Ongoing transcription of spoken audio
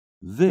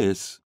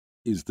This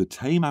is the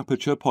Tame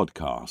Aperture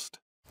Podcast.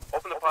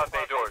 Open the pod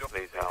bay doors,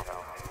 please, Hal.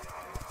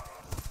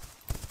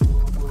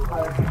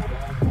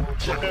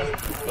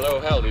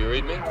 Hello, Hal, do you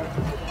read me? Do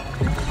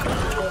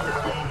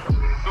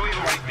you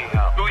read me,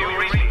 Hal? Do you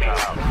read me,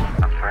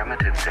 Hal?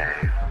 Affirmative,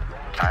 Dave.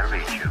 I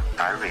read you.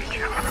 I read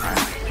you. I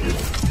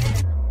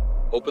read you.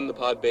 Open the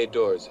pod bay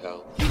doors,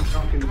 Hal.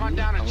 Come on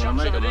down and jump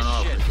some of this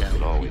shit.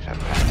 You'll always have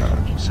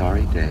that.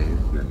 Sorry, Dave.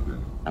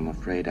 I'm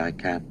afraid I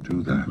can't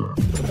do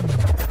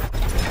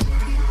that.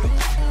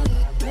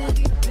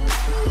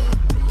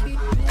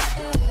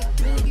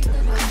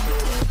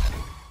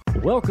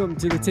 Welcome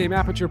to the Tame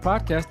Aperture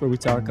Podcast, where we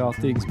talk all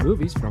things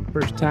movies from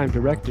first-time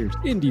directors,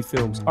 indie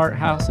films, art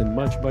house, and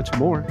much, much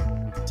more.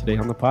 Today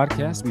on the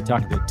podcast, we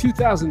talk the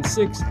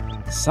 2006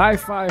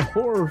 sci-fi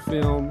horror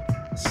film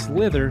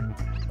Slither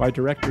by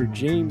director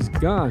James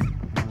Gunn.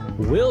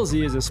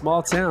 Wilsey is a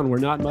small town where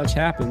not much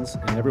happens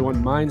and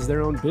everyone minds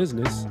their own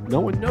business. No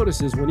one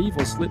notices when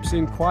evil slips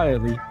in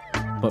quietly,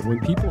 but when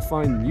people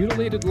find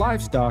mutilated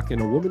livestock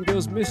and a woman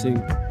goes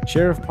missing,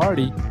 Sheriff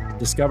Party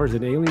discovers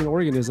an alien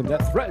organism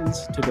that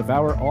threatens to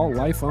devour all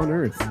life on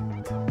Earth.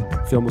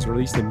 The film was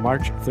released in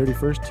March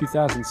 31st,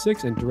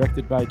 2006 and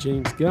directed by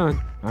James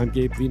Gunn. I'm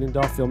Gabe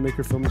Vienendahl,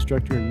 filmmaker, film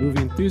instructor, and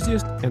movie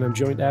enthusiast, and I'm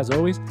joined, as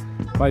always,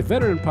 by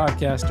veteran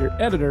podcaster,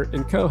 editor,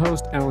 and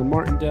co-host Alan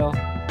Martindale.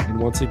 And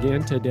once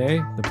again,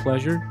 today, the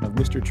pleasure of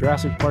Mr.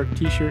 Jurassic Park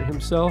t-shirt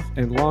himself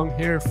and long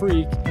hair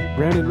freak,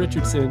 Brandon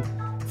Richardson,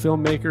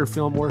 filmmaker,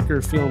 film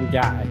worker, film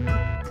guy.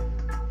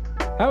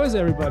 How is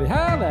everybody?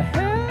 How the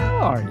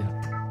hell are you?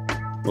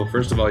 Well,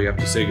 first of all, you have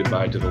to say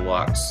goodbye to the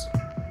locks.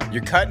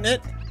 You're cutting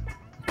it?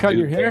 Cutting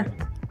your hair?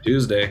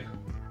 Tuesday.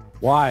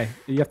 Why?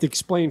 You have to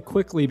explain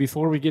quickly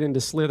before we get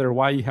into Slither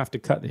why you have to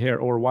cut the hair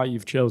or why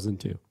you've chosen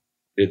to.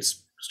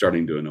 It's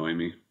starting to annoy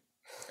me.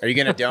 Are you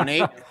going to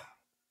donate?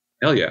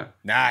 Hell yeah.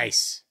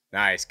 Nice.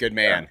 Good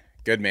man. Yeah.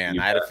 Good man.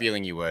 I had a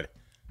feeling you would.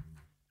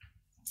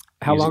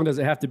 How long does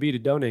it have to be to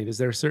donate? Is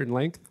there a certain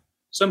length?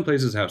 Some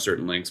places have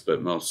certain lengths,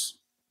 but most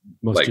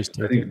just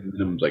I take think it.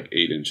 minimum like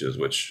 8 inches,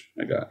 which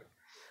I got.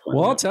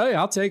 Well, I'll tell you,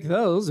 I'll take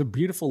those. They're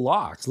beautiful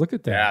locks. Look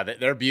at that. Yeah,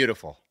 they're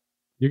beautiful.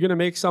 You're going to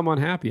make someone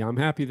happy. I'm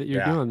happy that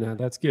you're doing that.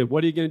 That's good.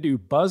 What are you going to do?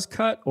 Buzz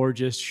cut or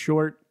just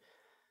short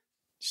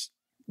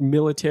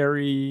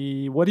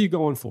military? What are you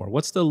going for?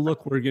 What's the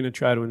look we're going to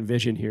try to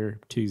envision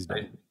here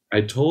Tuesday?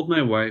 I told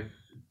my wife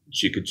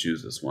she could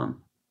choose this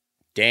one.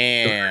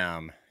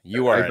 Damn.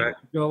 You are.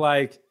 Go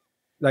like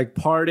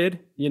parted,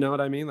 you know what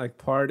I mean? Like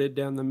parted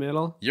down the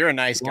middle. You're a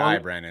nice guy,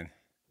 Brennan.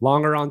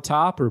 Longer on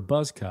top or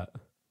buzz cut? I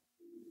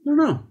don't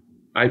know.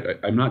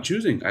 I'm not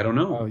choosing. I don't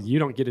know. Oh, you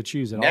don't get to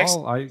choose at Next-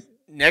 all.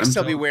 Next,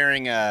 he'll be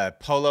wearing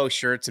polo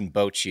shirts and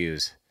boat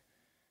shoes.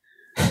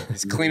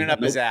 He's cleaning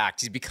up his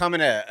act. He's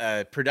becoming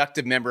a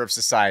productive member of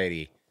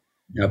society.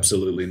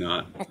 Absolutely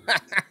not.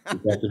 In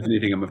fact, if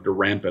anything, I'm going to have to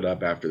ramp it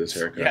up after this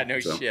haircut. Yeah, no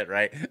shit,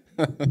 right?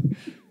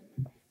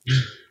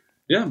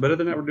 Yeah, but other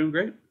than that, we're doing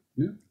great.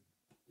 Yeah.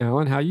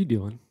 Alan, how you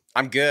doing?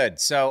 I'm good.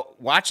 So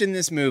watching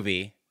this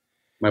movie.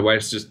 My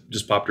wife's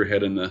just popped her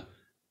head in the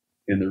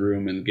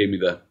room and gave me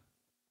the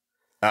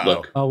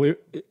look. Oh,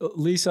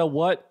 Lisa,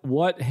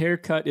 what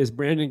haircut is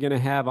Brandon going to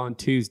have on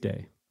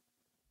Tuesday?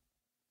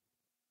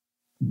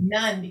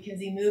 None, because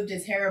he moved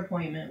his hair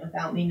appointment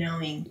without me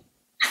knowing.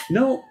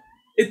 No,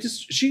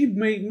 she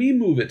made me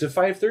move it to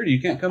 5:30.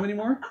 You can't come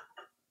anymore?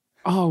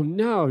 Oh,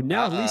 no.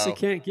 Now Lisa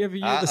can't give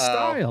you the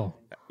style.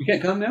 You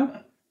can't come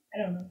now?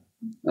 I don't know.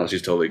 No,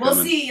 she's totally We'll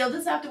coming. see. You'll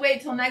just have to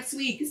wait till next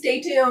week.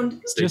 Stay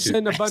tuned. Just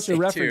send a bunch of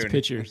reference tuned.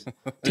 pictures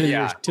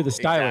to the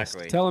stylist.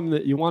 Exactly. Tell him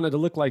that you wanted to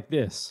look like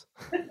this.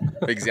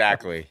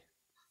 Exactly.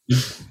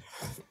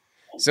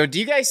 So do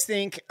you guys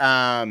think,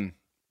 I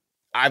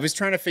was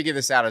trying to figure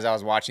this out as I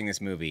was watching this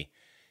movie.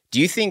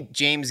 Do you think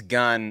James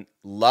Gunn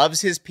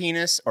loves his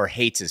penis or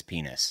hates his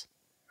penis?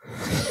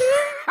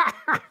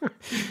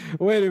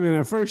 Wait a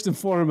minute. First and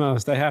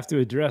foremost, I have to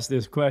address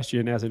this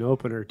question as an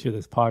opener to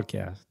this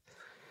podcast.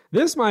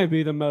 This might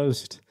be the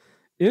most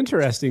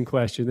interesting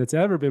question that's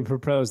ever been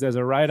proposed as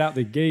a right out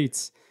the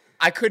gates.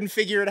 I couldn't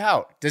figure it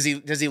out. Does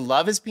he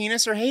love his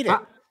penis or hate it?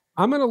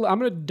 I'm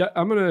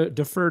gonna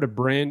defer to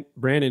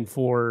Brandon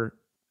for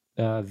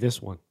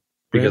this one.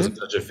 Because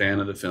Brandon? I'm such a fan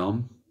of the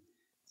film.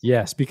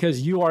 Yes,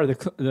 because you are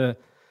the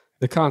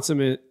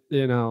consummate,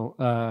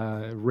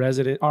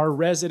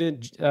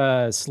 resident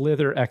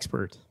Slither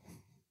expert.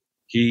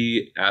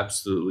 He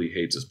absolutely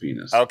hates his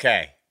penis.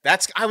 Okay.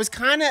 I was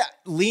kind of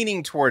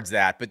leaning towards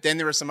that, but then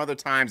there were some other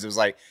times it was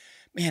like,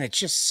 man, it's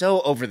just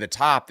so over the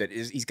top that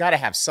he's got to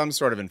have some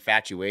sort of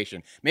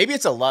infatuation. Maybe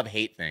it's a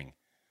love-hate thing.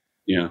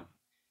 Yeah.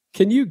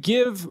 Can you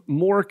give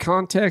more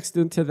context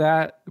into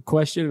that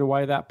question and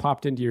why that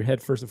popped into your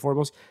head first and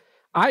foremost?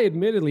 I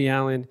admittedly,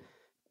 Alan,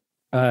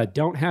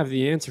 don't have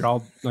the answer.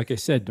 I'll, like I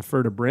said,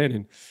 defer to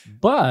Brandon.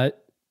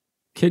 But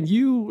can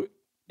you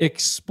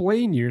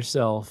explain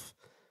yourself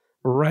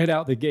right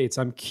out the gates?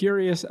 I'm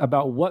curious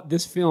about what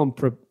this film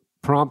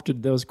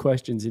prompted those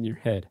questions in your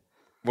head.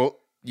 Well,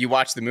 you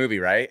watched the movie,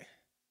 right?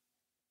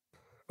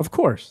 Of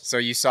course. So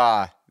you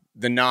saw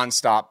the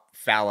nonstop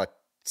phallic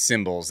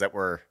symbols that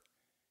were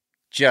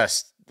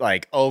just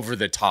like over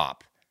the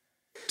top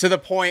to the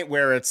point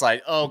where it's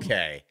like,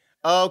 okay.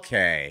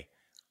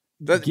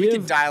 We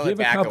can dial it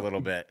back a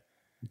little bit.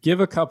 Give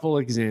a couple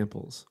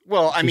examples.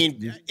 Well, I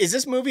mean, is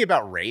this movie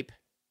about rape?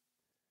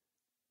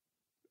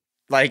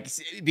 Like,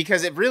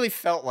 because it really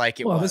felt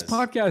like it was. Well, this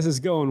podcast is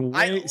going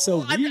way.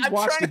 We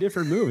watched a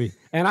different movie,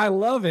 and I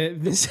love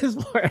it. This is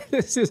where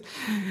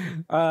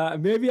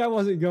maybe I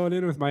wasn't going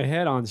in with my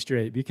head on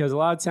straight, because a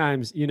lot of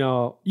times, you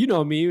know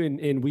me,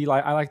 and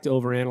I like to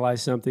overanalyze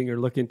something or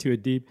look into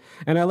it deep.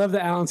 And I love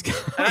that Alan's.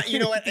 You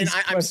know what? And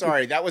I'm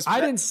sorry, that was. I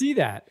didn't see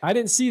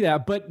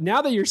that. But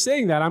now that you're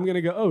saying that, I'm going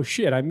to go, oh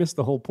shit, I missed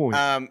the whole point.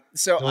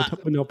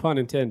 No pun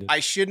intended.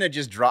 I shouldn't have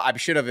just dropped. I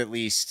should have at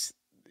least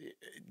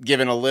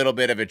given a little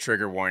bit of a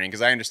trigger warning,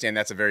 because I understand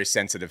that's a very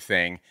sensitive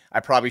thing. I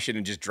probably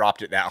shouldn't have just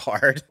dropped it that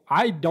hard.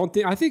 I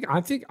think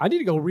I need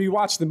to go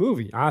rewatch the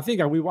movie. I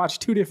think we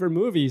watched two different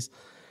movies.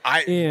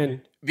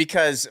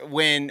 Because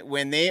when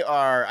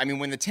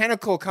the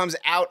tentacle comes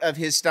out of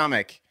his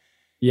stomach,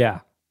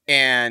 yeah,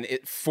 and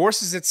it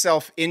forces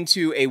itself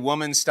into a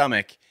woman's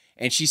stomach,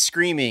 and she's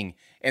screaming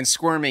and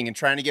squirming and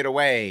trying to get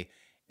away,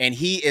 and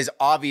he is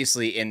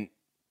obviously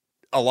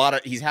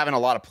he's having a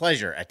lot of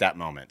pleasure at that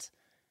moment.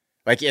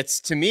 Like,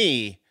 to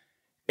me,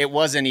 it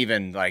wasn't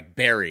even like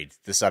buried,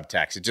 the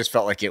subtext. It just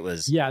felt like it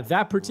was. Yeah,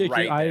 that particular,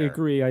 right there. I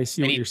agree. I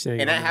see what you're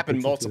saying. And that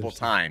happened multiple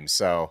times.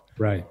 So.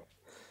 Right.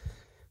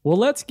 Well,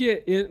 let's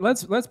get in.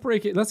 Let's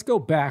break it. Let's go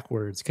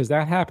backwards, because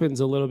that happens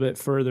a little bit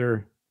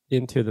further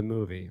into the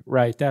movie.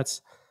 Right.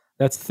 That's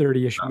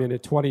 30-ish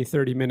minutes, 20,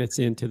 30 minutes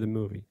into the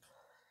movie.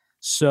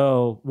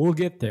 So we'll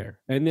get there.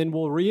 And then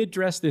we'll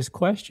readdress this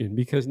question,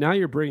 because now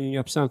you're bringing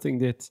up something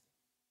that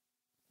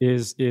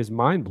is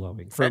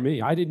mind-blowing for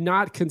me. I did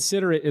not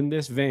consider it in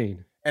this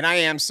vein. And I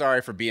am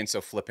sorry for being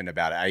so flippant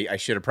about it. I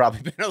should have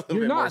probably been a little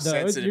bit more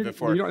sensitive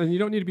before. You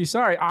don't need to be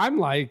sorry. I'm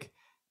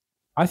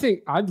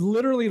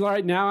literally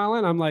right now,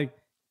 Alan, I'm like,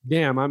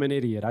 damn, I'm an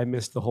idiot. I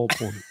missed the whole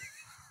point.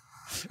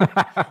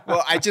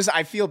 Well,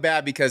 I feel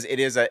bad, because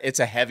it's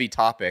a heavy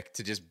topic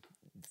to just,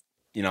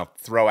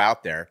 throw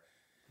out there.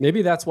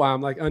 Maybe that's why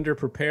I'm like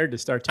underprepared to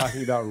start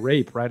talking about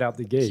rape right out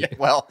the gate. Yeah,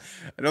 well,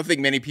 I don't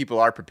think many people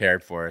are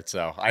prepared for it,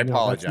 so I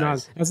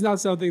apologize. That's not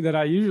something that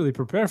I usually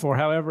prepare for.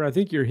 However, I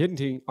think you're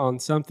hinting on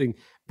something.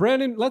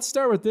 Brandon, let's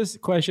start with this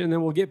question, and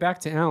then we'll get back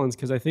to Alan's,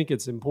 because I think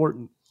it's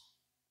important.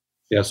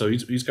 Yeah, so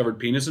he's covered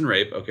penis and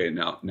rape. Okay,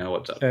 now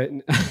what's up?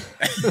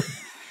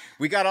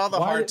 We got all the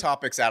hard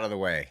topics out of the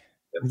way.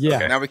 Yeah.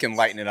 Okay. Now we can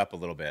lighten it up a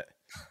little bit.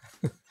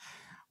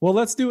 Well,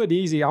 let's do it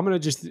easy.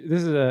 This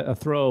is a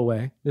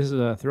throwaway. This is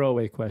a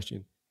throwaway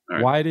question.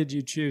 Right. Why did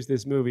you choose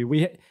this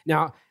movie?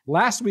 Now,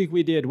 last week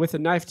we did With a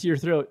Knife to Your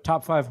Throat,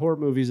 top 5 horror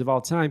movies of all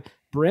time.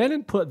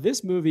 Brandon put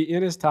this movie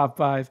in his top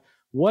 5.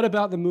 What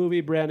about the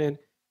movie, Brandon,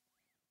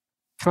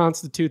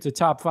 constitutes a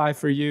top 5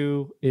 for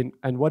you?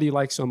 And what do you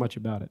like so much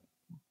about it?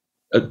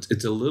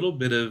 It's a little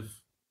bit of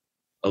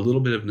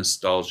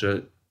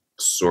nostalgia,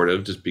 sort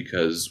of, just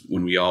because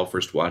when we all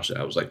first watched it,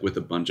 I was like with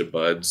a bunch of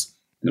buds.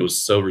 And it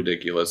was so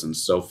ridiculous and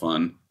so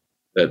fun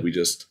that it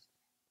just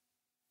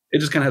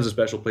kind of has a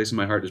special place in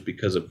my heart, just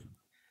because of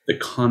the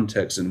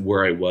context and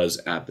where I was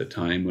at the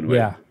time when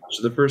I watched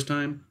it the first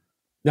time.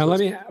 Now, let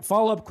me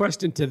follow up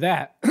question to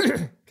that,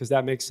 because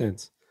that makes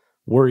sense.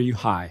 Were you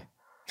high?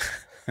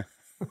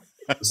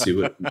 Let's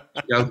see I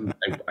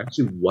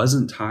actually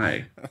wasn't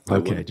high.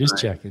 Okay, just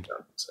checking.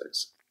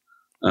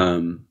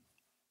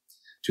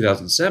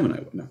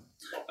 2007,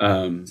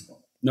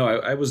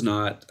 I was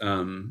not.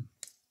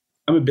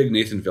 I'm a big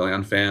Nathan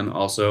Fillion fan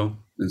also.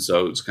 And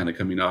so it's kind of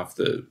coming off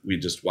we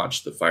just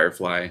watched the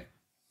Firefly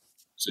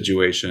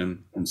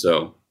situation. And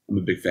so I'm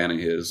a big fan of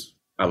his.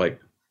 I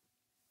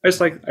just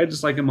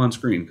like him on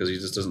screen, because he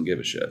just doesn't give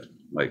a shit.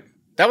 Like,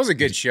 that was a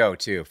good show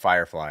too,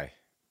 Firefly.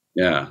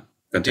 Yeah.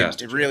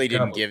 Fantastic. It really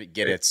didn't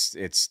get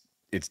its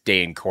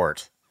day in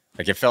court.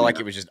 Like, it felt like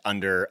it was just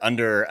under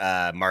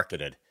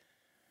marketed.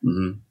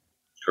 Mm-hmm.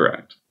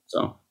 Correct.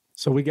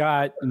 So we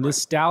got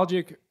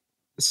nostalgic,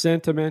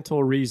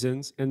 sentimental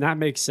reasons, and that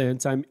makes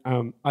sense.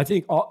 I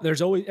think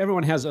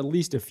everyone has at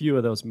least a few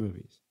of those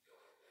movies,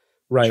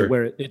 right? Sure.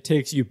 Where it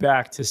takes you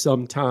back to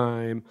some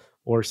time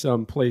or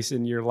some place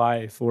in your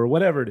life or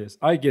whatever it is.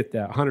 I get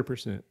that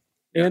 100%.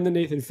 Yeah. And the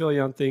Nathan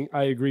Fillion thing,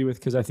 I agree with,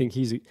 because I think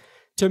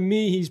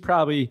he's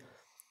probably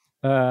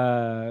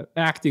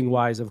acting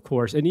wise, of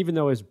course. And even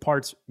though his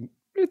parts,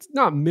 it's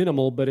not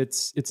minimal, but it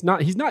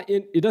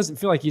doesn't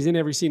feel like he's in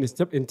every scene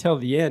until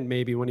the end,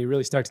 maybe, when he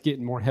really starts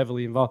getting more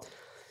heavily involved.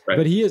 Right.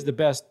 But he is the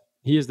best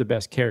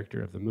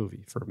character of the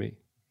movie for me.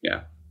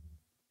 Yeah.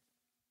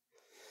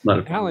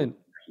 Alan.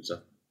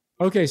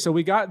 Okay, so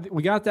we got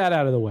that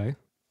out of the way.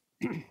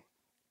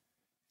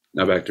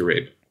 Now back to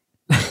rape.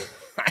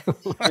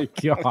 Oh my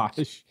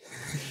gosh.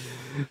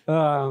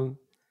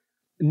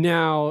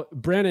 Now,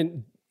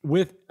 Brandon,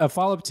 with a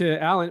follow-up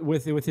to Alan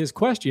with his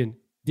question,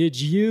 did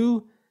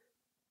you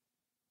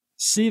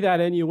see that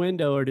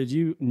innuendo, or did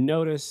you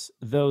notice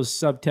those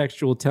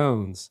subtextual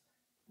tones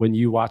when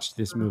you watched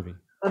this movie?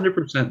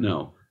 100%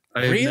 no.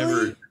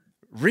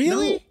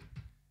 Really?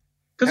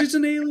 Because he's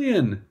an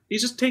alien.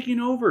 He's just taking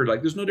over.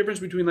 Like, there's no difference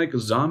between like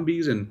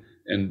zombies and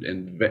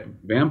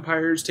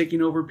vampires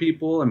taking over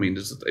people. I mean,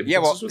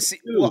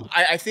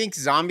 I think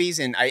zombies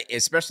and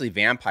especially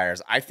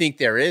vampires. I think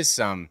there is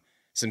some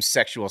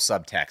sexual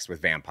subtext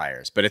with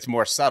vampires, but it's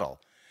more subtle.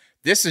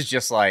 This is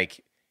just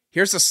like,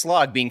 here's a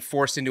slug being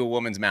forced into a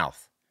woman's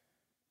mouth.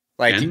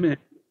 Like,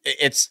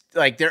 it's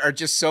like there are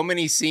just so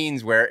many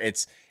scenes where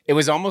it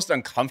was almost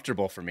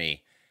uncomfortable for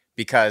me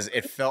because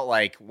it felt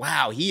like,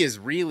 wow, he is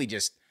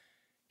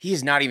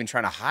not even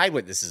trying to hide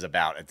what this is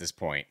about at this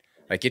point.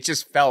 Like, it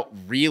just felt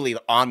really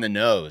on the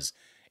nose,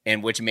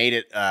 and which made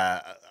it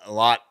a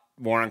lot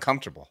more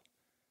uncomfortable.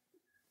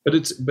 But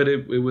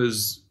it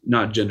was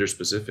not gender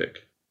specific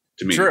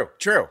to me.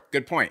 True.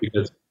 Good point.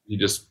 Because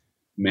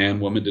man,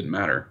 woman didn't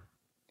matter.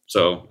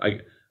 So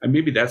I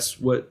maybe that's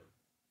what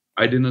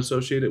I didn't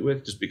associate it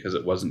with, just because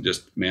it wasn't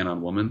just man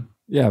on woman.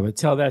 Yeah, but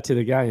tell that to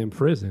the guy in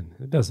prison.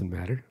 It doesn't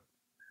matter.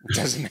 It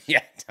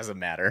doesn't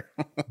matter.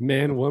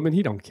 Man, woman,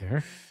 he don't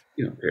care.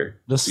 He don't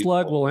care. The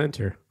slug will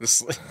enter. The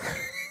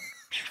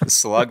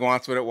slug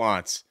wants what it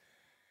wants.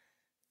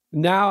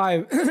 Now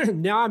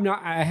I'm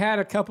not. I had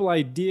a couple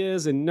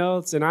ideas and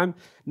notes, and I'm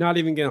not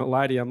even gonna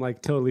lie to you. I'm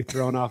like totally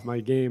thrown off my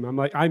game. I'm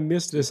like, I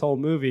missed this whole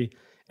movie.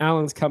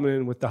 Alan's coming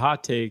in with the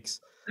hot takes,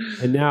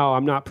 and now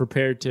I'm not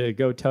prepared to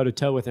go toe to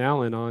toe with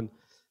Alan on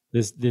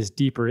this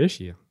deeper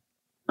issue.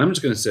 I'm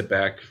just gonna sit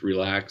back,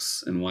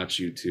 relax, and watch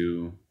you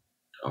two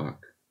talk.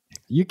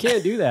 You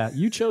can't do that.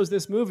 You chose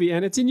this movie,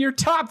 and it's in your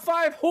top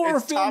 5 horror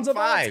films of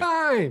all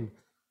time.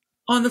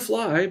 On the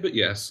fly, but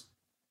yes.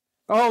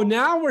 Oh,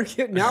 now we're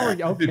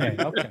okay.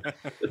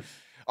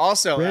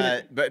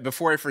 Also, but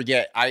before I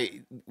forget,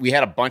 we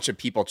had a bunch of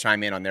people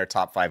chime in on their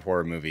top 5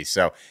 horror movies.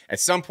 So at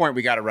some point,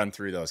 we got to run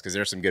through those because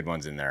there's some good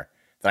ones in there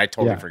that I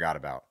totally forgot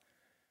about.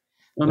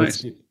 Oh,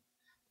 nice.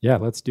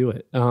 Let's do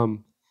it.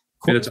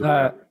 It's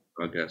a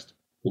podcast.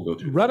 We'll go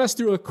through. Run us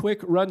through a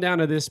quick rundown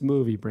of this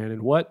movie,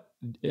 Brandon.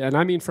 And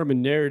I mean from a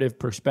narrative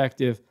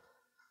perspective,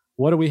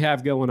 what do we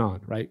have going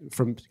on, right?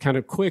 From kind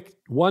of quick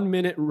 1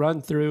 minute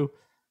run through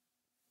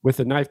with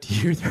a knife to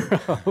your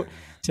throat.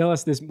 Tell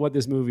us what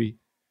this movie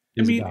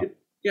is about.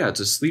 It's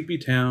a sleepy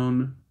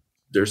town.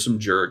 There's some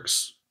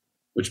jerks,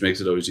 which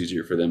makes it always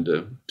easier for them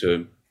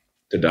to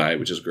die,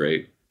 which is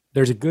great.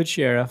 There's a good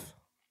sheriff.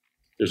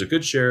 There's a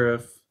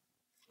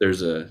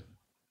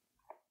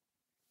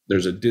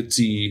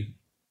ditzy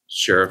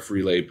sheriff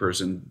relay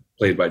person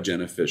played by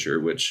Jenna Fisher,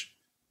 which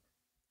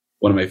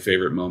one of my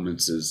favorite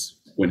moments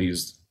is when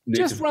he's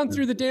just run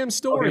through the damn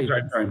story.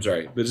 Okay, I'm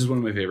sorry, but this is one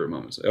of my favorite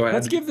moments.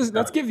 Let's give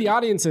the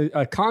audience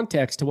a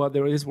context to what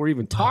there is we're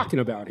even talking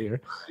about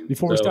here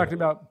before we're talking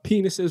about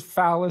penises,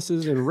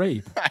 phalluses, and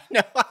rape. I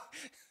know.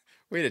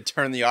 Way to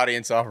turn the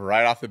audience off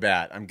right off the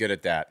bat. I'm good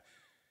at that.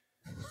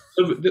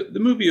 So the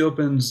movie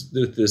opens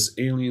with this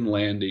alien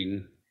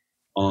landing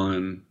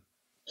on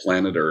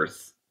planet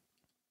Earth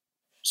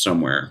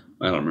somewhere.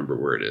 I don't remember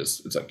where it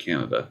is. It's like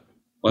Canada.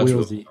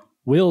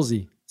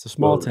 Wilsey. It's a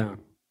small town.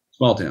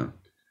 Small town.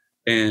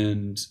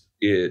 And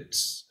it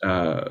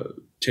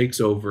takes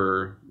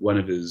over one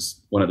of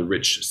the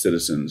rich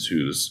citizens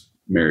who's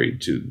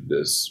married to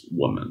this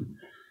woman.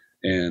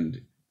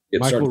 And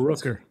Michael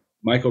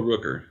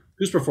Rooker,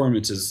 whose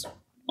performance is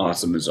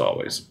awesome as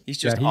always. He's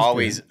just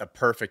always a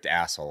perfect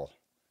asshole.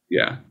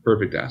 Yeah,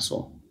 perfect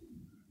asshole.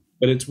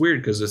 But it's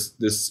weird because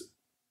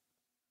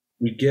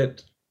we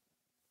get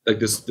like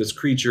this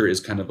creature is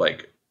kind of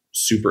like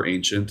super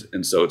ancient,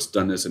 and so it's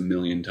done this a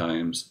million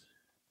times.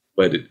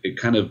 But it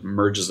kind of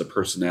merges the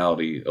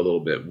personality a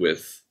little bit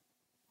with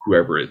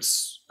whoever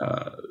it's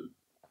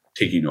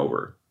taking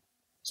over.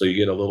 So you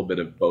get a little bit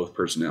of both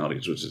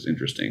personalities, which is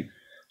interesting.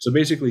 So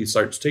basically he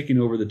starts taking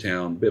over the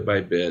town bit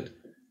by bit.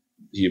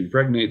 He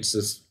impregnates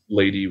this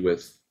lady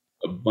with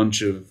a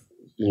bunch of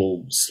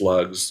little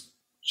slugs.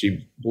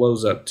 She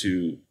blows up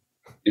to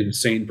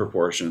insane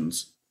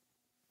proportions.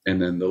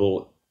 And then the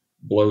little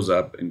blows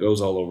up and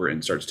goes all over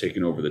and starts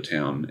taking over the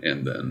town.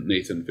 And then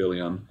Nathan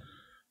Fillion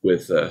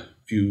with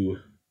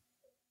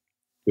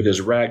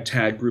his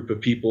ragtag group of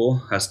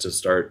people has to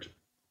start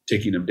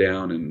taking him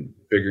down and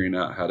figuring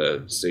out how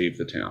to save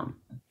the town.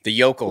 The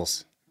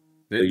yokels.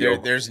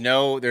 There's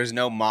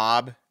no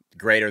mob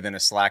greater than a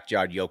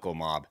slack-jawed yokel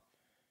mob.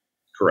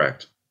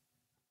 Correct.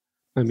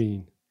 I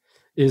mean,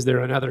 is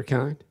there another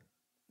kind?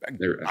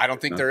 I don't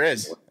think there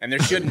is, and there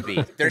shouldn't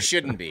be. There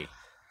shouldn't be.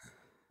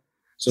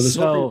 So this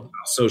whole thing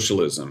about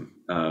socialism.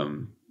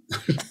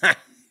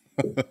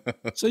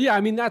 So yeah,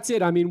 I mean that's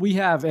it. I mean we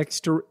have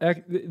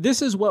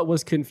this is what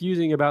was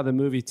confusing about the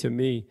movie to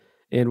me,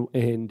 and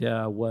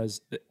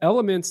was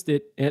elements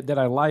that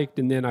I liked,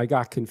 and then I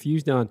got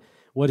confused on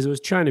what it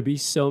was trying to be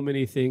so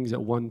many things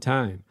at one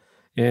time,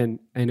 and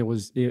it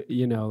was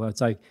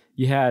it's like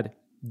you had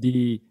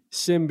the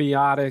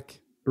symbiotic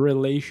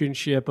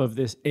relationship of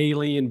this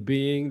alien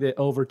being that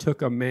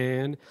overtook a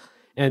man,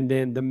 and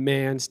then the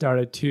man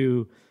started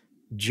to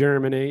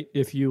germinate,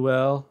 if you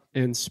will,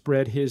 and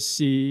spread his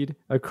seed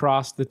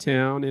across the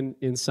town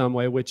in some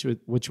way, which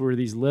were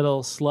these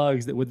little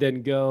slugs that would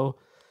then go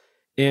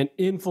and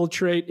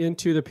infiltrate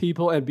into the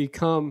people and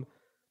become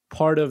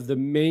part of the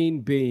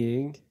main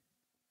being,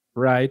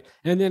 right?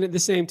 And then at the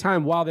same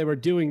time, while they were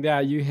doing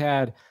that, you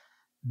had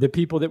the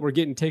people that were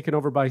getting taken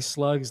over by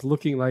slugs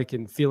looking like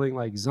and feeling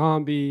like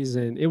zombies.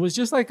 And it was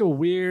just like a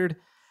weird,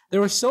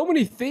 there were so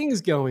many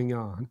things going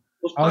on.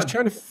 I was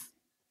trying to,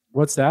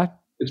 what's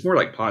that? It's more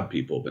like pod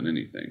people than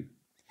anything.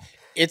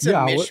 It's a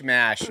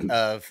mishmash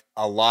of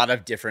a lot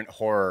of different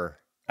horror.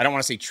 I don't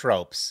want to say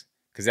tropes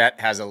because that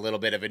has a little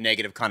bit of a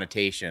negative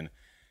connotation,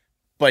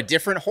 but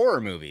different horror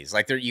movies.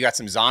 Like you got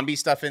some zombie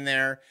stuff in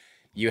there.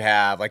 You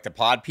have like the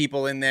pod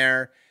people in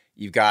there.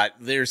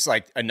 There's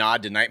like a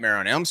nod to Nightmare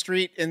on Elm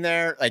Street in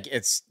there. Like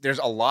there's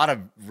a lot of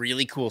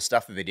really cool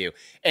stuff that they do.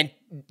 And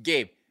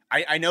Gabe,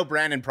 I know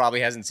Brandon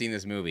probably hasn't seen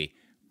this movie,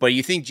 but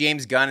you think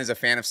James Gunn is a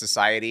fan of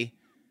Society?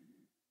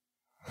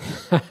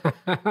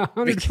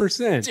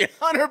 100%.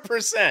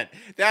 100%.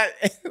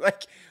 That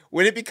like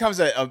when it becomes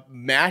a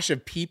mash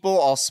of people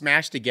all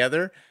smashed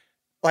together,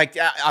 like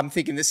I'm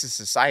thinking this is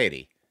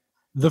Society.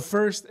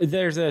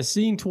 There's a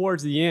scene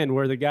towards the end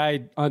where the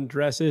guy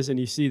undresses and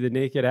you see the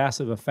naked ass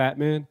of a fat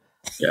man.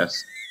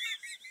 Yes.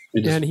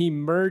 And he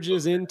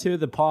merges into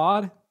the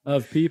pod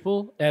of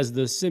people as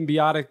the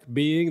symbiotic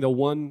being, the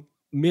one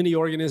mini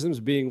organisms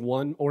being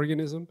one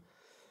organism.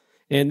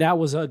 And that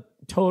was a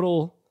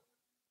total,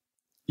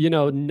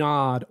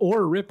 nod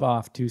or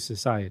ripoff to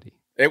Society.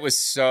 It was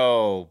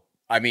so,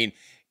 it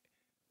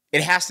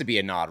has to be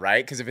a nod,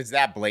 right? Because if it's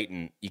that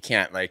blatant, you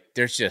can't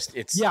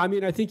Yeah,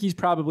 I think he's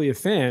probably a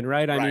fan,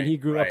 right? I mean, he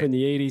grew up in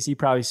the 80s. He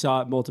probably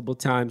saw it multiple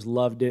times,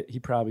 loved it. He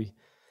probably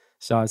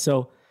saw it.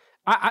 So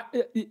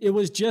it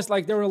was just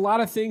like there were a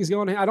lot of things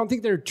going on. I don't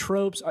think there are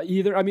tropes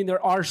either. I mean,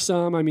 there are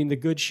some. I mean, the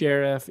good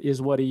sheriff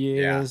is what he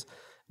is.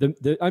 Yeah.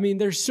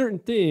 There's certain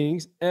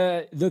things.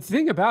 The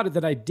thing about it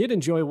that I did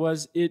enjoy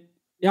was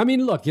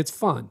look, it's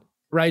fun,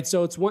 right?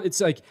 So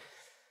it's like,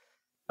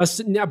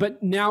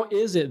 now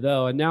is it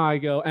though? And now I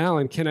go,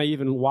 Alan, can I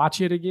even watch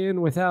it again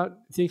without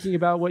thinking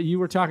about what you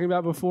were talking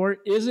about before?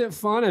 Is it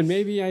fun? And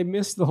maybe I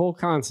missed the whole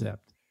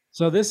concept.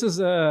 So this is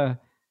a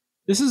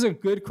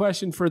good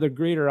question for the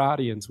greater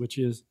audience, which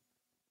is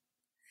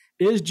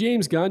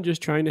James Gunn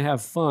just trying to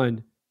have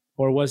fun,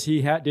 or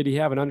did he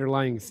have an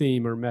underlying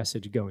theme or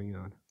message going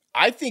on?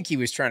 I think he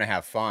was trying to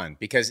have fun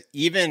because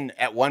even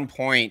at one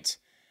point,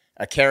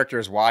 a character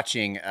is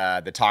watching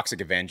the Toxic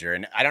Avenger.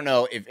 And I don't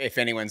know if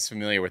anyone's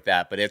familiar with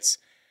that, but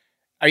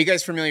are you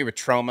guys familiar with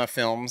Troma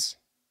Films?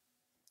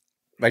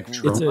 Like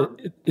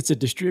it's a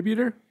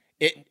distributor?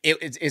 It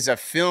is a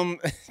film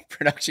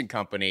production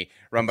company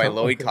run by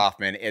Lloyd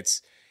Kaufman.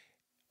 It's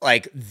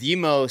like the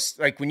most,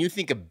 like when you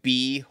think of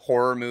B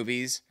horror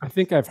movies. I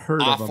think I've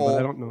heard of them, but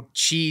I don't know.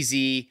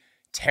 Cheesy,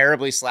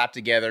 terribly slapped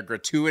together,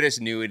 gratuitous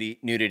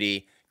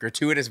nudity,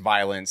 gratuitous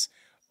violence,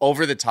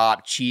 over the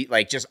top,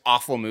 like just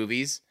awful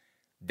movies.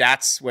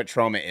 That's what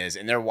Troma is.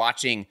 And they're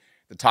watching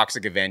the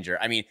Toxic Avenger.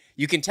 I mean,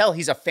 you can tell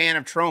he's a fan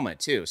of Troma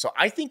too. So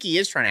I think he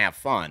is trying to have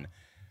fun.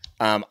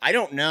 I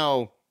don't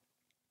know.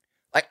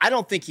 Like, I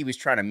don't think he was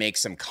trying to make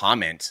some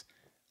comment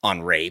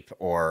on rape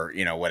or,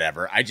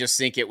 whatever. I just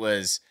think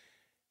with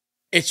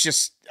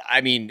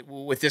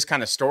this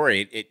kind of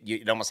story,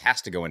 it almost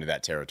has to go into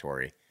that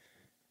territory.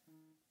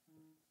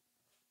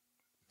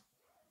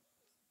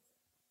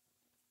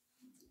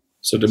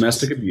 So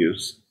domestic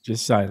abuse.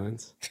 Just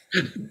silence.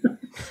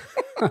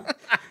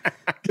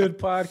 Good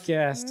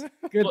podcast.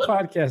 Good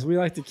podcast. We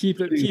like to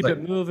keep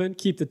it moving,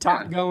 keep the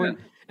talk going.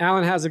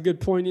 Alan has a good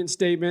poignant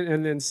statement,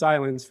 and then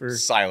silence for in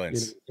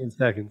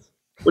seconds.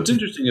 What's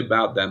interesting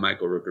about that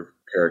Michael Rooker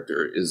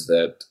character is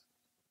that,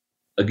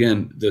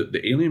 again,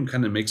 the alien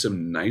kind of makes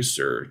him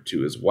nicer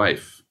to his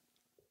wife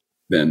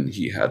than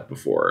he had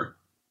before.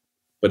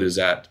 But is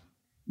that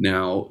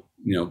now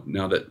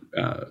that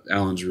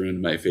Alan's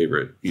ruined my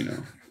favorite,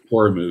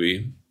 horror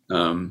movie,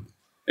 am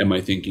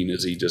I thinking,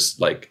 is he just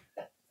like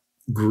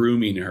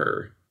grooming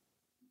her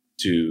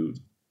to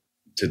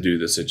do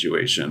the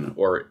situation,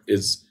 or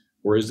is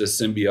the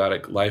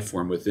symbiotic life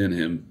form within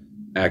him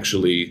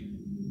actually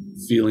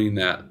feeling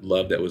that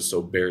love that was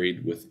so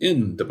buried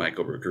within the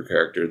Michael Rooker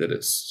character that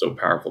it's so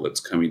powerful that's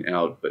coming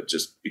out, but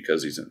just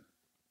because he's a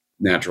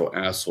natural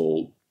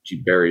asshole, he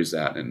buries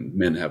that, and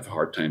men have a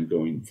hard time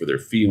going for their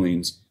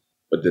feelings,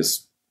 but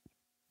this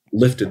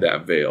lifted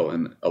that veil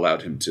and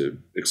allowed him to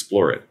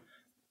explore it.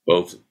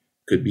 Both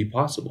could be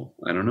possible.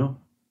 I don't know.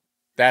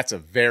 That's a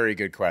very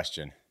good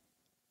question.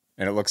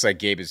 And it looks like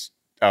Gabe is...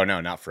 Oh,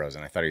 no, not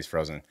frozen. I thought he was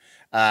frozen.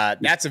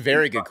 That's a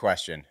very good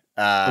question.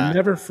 I'm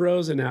never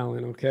frozen,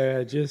 Alan,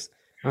 okay?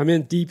 I'm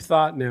in deep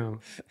thought now.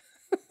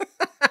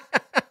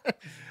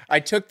 I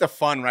took the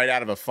fun right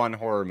out of a fun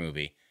horror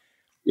movie.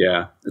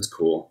 Yeah, it's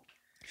cool.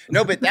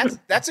 No, but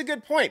that's a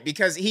good point,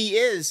 because he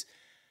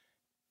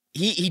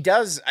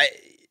does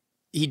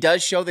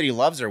show that he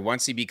loves her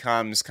once he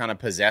becomes kind of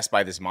possessed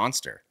by this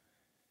monster.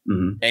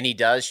 Mm-hmm. And he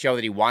does show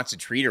that he wants to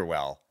treat her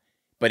well,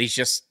 but he's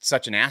just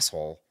such an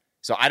asshole.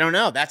 So I don't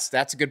know. That's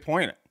a good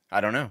point.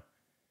 I don't know.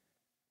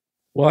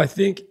 Well, I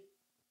think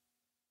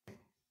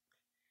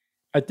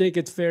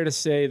it's fair to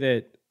say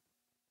that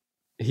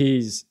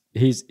he's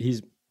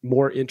he's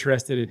more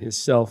interested in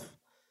himself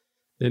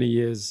than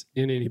he is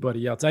in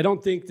anybody else. I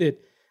don't think that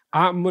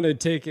I'm going to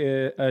take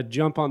a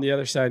jump on the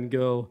other side and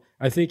go,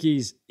 I think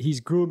he's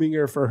grooming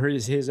her for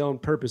his own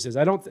purposes.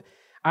 I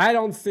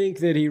don't think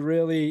that he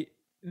really,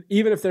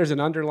 even if there's an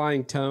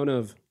underlying tone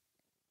of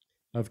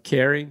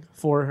caring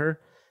for her,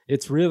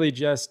 it's really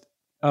just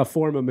a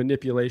form of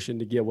manipulation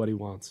to get what he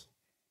wants.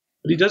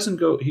 But he doesn't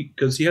go,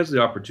 because he has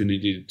the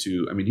opportunity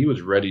to, I mean, he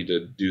was ready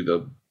to do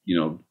the,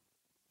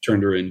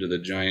 turned her into the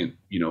giant,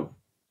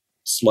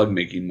 slug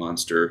making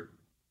monster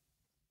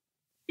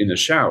in the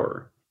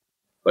shower,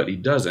 but he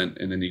doesn't.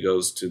 And then he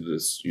goes to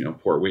this,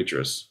 poor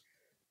waitress,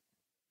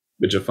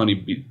 which a funny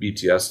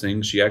BTS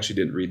thing. She actually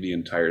didn't read the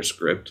entire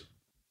script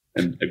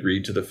and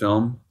agreed to the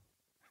film.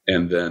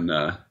 And then,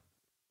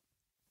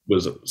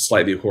 was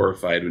slightly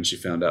horrified when she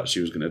found out she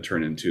was going to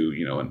turn into,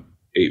 an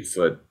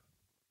 8-foot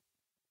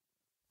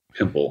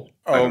pimple.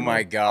 Oh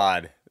my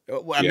God.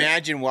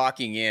 Imagine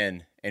walking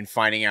in and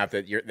finding out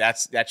that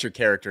that's your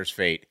character's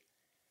fate.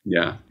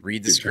 Yeah.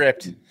 Read the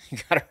script. You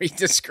got to read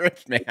the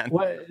script, man.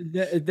 What?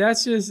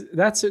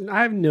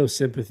 I have no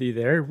sympathy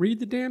there. Read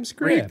the damn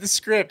script. Read the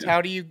script.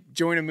 How do you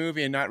join a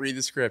movie and not read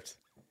the script?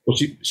 Well,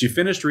 she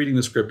finished reading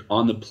the script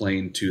on the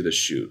plane to the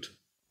shoot.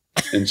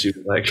 And she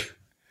was like,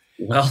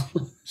 well.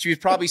 She was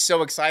probably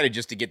so excited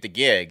just to get the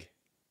gig.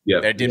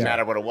 Yeah. That it didn't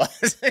matter what it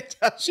was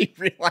until she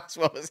realized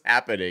what was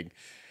happening.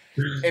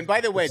 And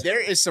by the way, there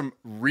is some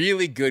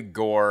really good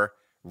gore,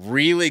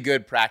 really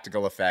good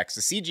practical effects.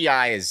 The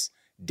CGI is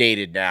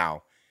dated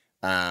now.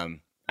 I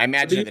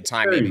imagine at the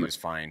time maybe it was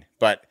fine,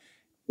 but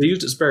they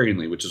used it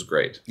sparingly, which is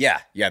great. Yeah,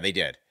 they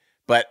did.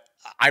 But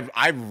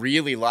I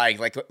really like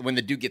when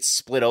the dude gets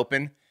split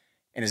open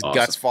and his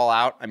guts fall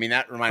out. I mean,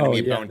 that reminded me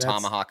of Bone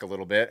Tomahawk a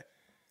little bit.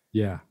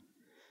 Yeah.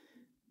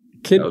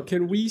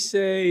 Can we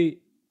say,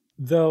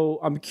 though,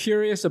 I'm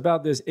curious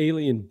about this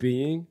alien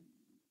being,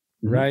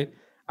 right?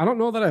 I don't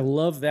know that I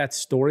love that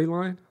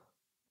storyline.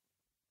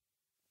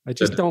 I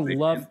just don't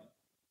love.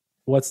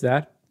 What's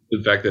that?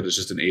 The fact that it's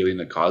just an alien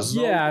that causes.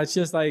 Yeah, it's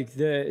just like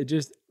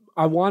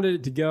I wanted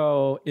it to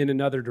go in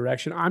another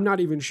direction. I'm not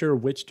even sure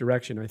which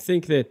direction. I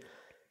think that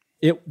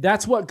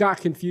that's what got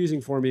confusing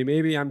for me.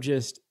 Maybe I'm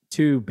just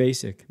too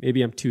basic.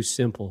 Maybe I'm too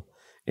simple,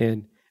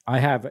 and I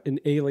have an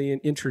alien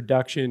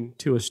introduction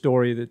to a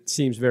story that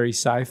seems very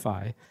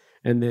sci-fi,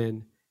 and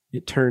then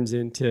it turns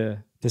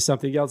into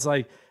something else.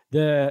 Like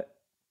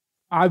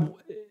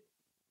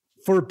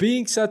for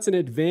being such an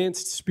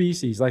advanced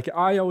species, like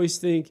I always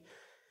think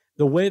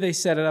the way they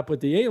set it up with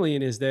the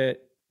alien is that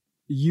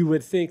you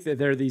would think that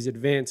they're these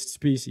advanced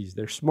species.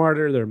 They're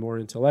smarter, they're more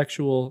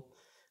intellectual,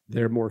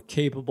 they're more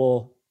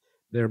capable,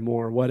 they're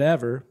more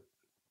whatever.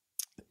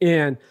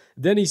 And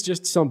then he's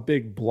just some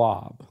big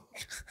blob.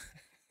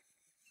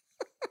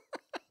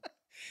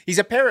 He's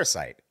a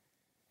parasite.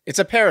 It's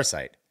a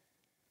parasite.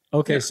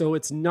 Okay, so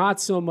it's not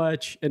so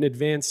much an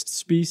advanced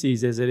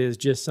species as it is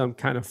just some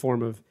kind of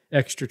form of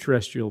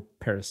extraterrestrial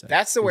parasite.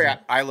 That's the way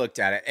I looked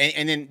at it.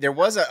 And then there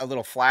was a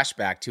little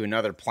flashback to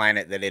another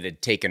planet that it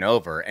had taken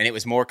over, and it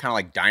was more kind of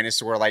like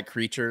dinosaur-like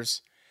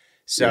creatures.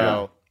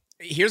 So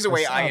here's the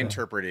way I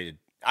interpreted it.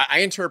 I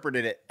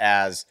interpreted it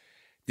as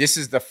this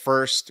is the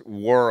first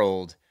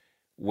world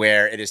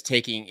where it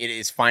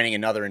is finding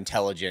another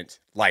intelligent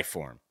life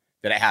form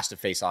that it has to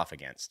face off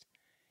against.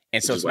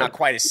 And so it's not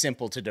quite as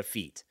simple to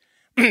defeat.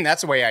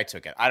 That's the way I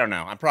took it. I don't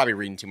know. I'm probably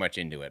reading too much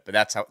into it, but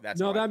that's how.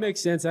 That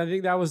makes sense. I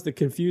think that was the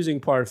confusing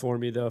part for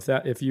me, though.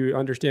 If you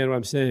understand what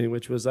I'm saying,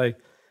 which was like,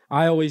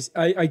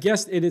 I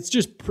guess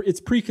it's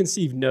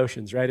preconceived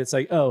notions, right? It's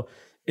like, oh,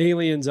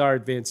 aliens are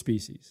advanced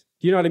species.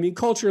 Do you know what I mean?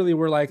 Culturally,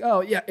 we're like,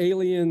 oh yeah,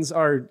 aliens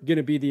are going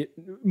to be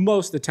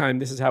most of the time.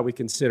 This is how we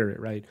consider it,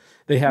 right?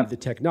 They have the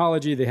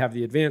technology, they have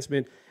the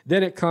advancement.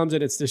 Then it comes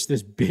and it's just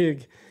this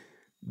big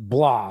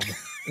blob,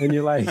 and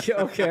you're like,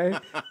 okay,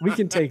 we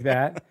can take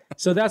that.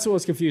 So that's what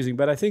was confusing.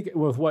 But I think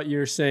with what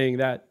you're saying,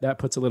 that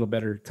puts a little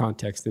better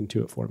context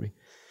into it for me.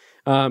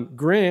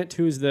 Grant,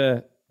 who's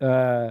the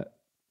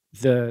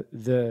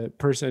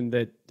person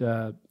that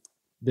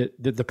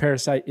the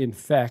parasite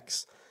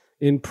infects,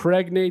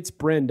 impregnates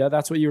Brenda.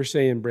 That's what you were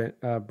saying,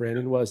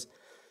 Brandon, was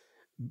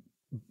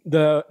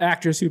the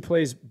actress who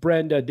plays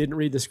Brenda didn't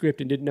read the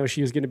script and didn't know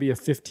she was going to be a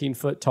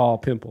 15-foot tall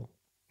pimple.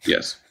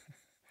 Yes.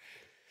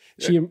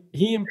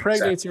 He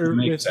impregnates her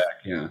with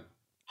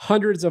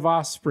hundreds of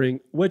offspring,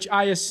 which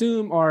I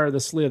assume are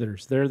the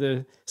slithers. They're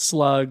the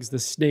slugs, the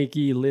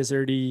snaky,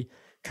 lizardy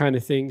kind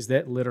of things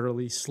that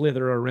literally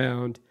slither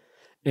around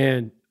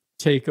and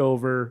take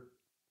over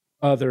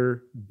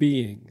other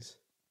beings,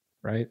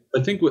 right?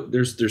 I think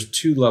there's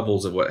two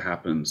levels of what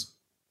happens.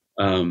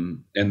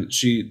 And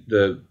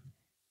the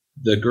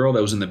girl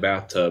that was in the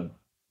bathtub,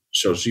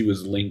 so she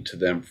was linked to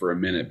them for a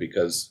minute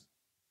because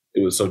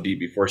it was so deep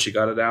before she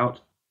got it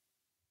out.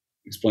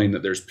 Explain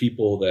that there's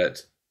people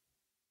that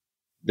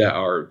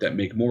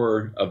make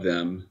more of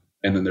them,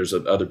 and then there's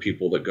other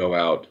people that go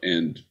out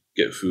and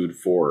get food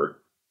for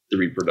the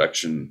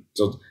reproduction.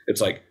 So it's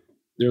like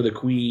they're the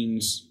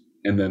queens,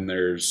 and then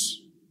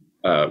there's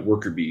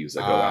worker bees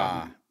that go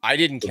out. I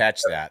didn't catch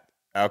that.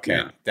 Okay,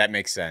 Yeah. that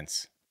makes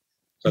sense.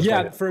 So that's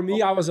Yeah, why- for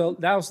me,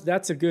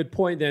 that's a good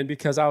point then,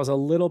 because I was a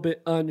little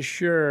bit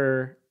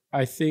unsure.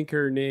 I think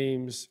her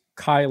name's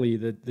Kylie,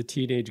 the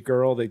teenage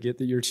girl that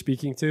you're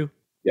speaking to,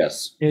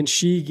 Yes. and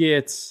she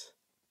gets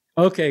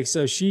okay.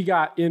 So she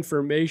got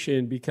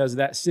information because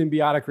that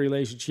symbiotic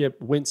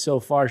relationship went so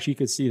far she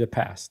could see the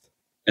past.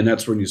 And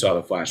that's when you saw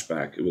the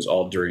flashback. It was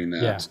all during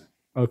that.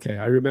 Yeah. Okay,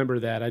 I remember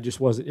that. I just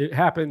wasn't. It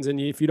happens, and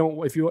if you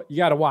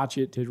got to watch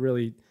it to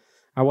really.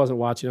 I wasn't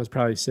watching. I was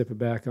probably sipping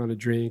back on a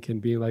drink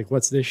and being like,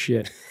 "What's this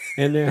shit?"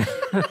 And then,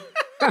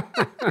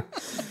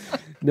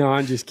 no,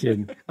 I'm just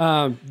kidding.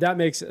 That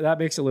makes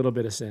a little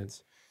bit of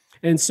sense.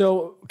 And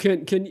so,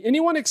 can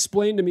anyone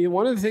explain to me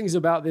one of the things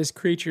about this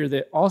creature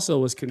that also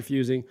was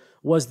confusing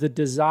was the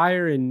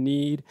desire and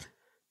need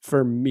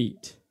for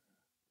meat?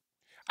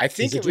 I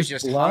think Is it it was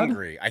just just blood?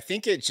 hungry. I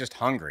think it's just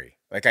hungry.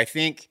 Like I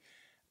think,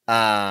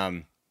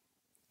 and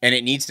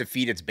it needs to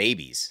feed its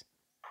babies.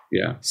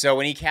 Yeah. So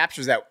when he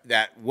captures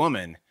that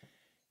woman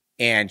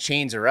and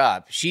chains her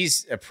up,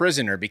 she's a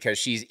prisoner because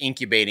she's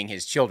incubating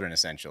his children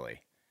essentially.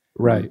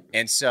 Right.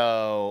 And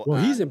so,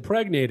 Well, he's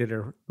impregnated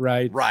her,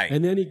 right? Right.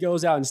 And then he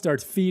goes out and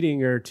starts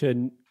feeding her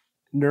to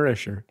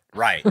nourish her.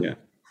 right, Yeah.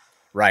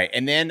 right,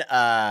 and then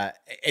and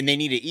they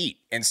need to eat,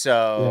 and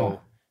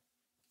so,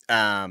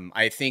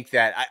 I think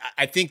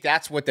I think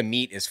that's what the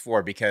meat is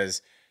for,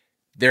 because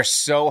they're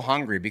so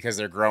hungry because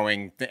they're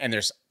growing, and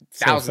there's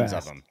thousands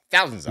of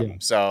fast.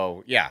 them.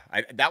 So yeah,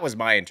 that was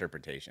my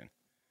interpretation.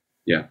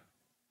 Yeah.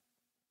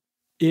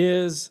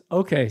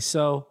 Okay.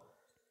 So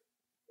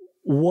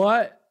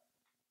what?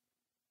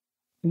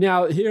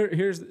 Now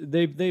here's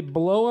they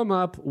blow him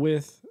up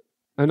with,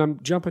 and I'm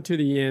jumping to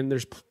the end.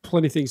 There's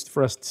plenty of things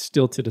for us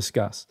still to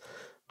discuss,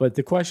 but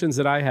the questions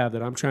that I have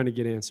that I'm trying to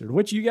get answered,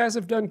 which you guys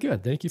have done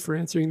good. Thank you for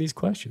answering these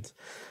questions,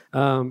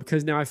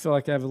 because now I feel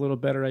like I have a little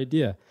better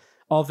idea.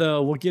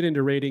 Although we'll get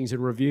into ratings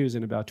and reviews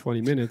in about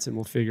 20 minutes, and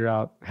we'll figure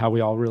out how we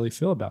all really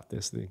feel about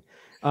this thing,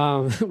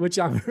 which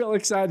I'm real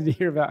excited to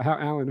hear about how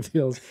Alan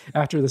feels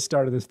after the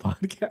start of this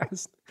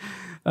podcast.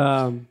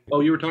 Oh,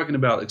 you were talking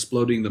about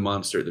exploding the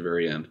monster at the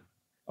very end.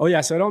 Oh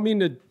yeah, so I don't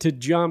mean to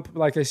jump,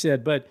 like I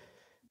said, but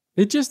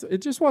it just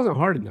wasn't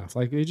hard enough.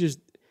 Like he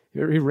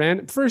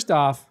ran. First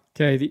off,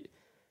 okay,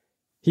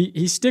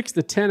 he sticks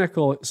the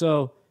tentacle.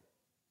 So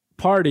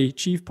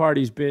Chief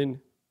Party's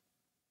been,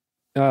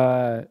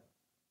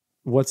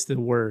 what's the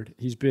word?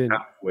 He's been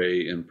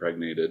Halfway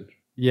impregnated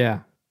yeah,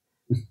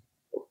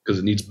 because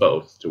it needs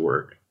both to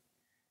work.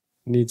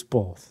 needs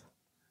both.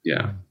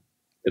 Yeah.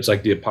 It's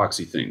like the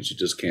epoxy things. You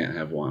just can't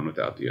have one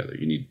without the other.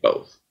 You need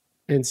both.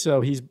 And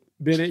so he's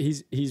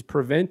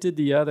prevented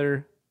the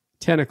other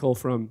tentacle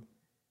from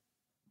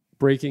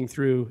breaking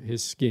through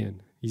his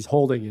skin. He's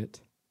holding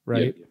it,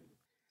 right? Yeah.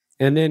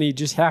 And then he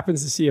just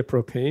happens to see a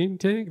propane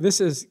tank. This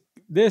is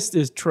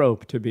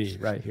trope to me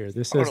right here.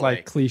 This is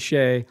like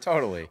cliche.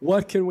 Totally.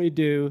 What can we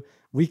do?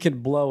 We can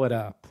blow it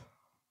up.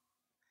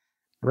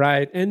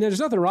 Right. And there's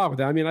nothing wrong with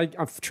that. I mean,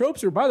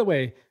 tropes are, by the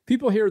way,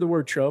 people hear the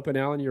word trope, and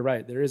Alan, you're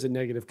right. There is a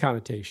negative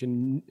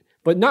connotation,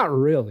 but not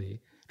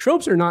really.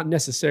 Tropes are not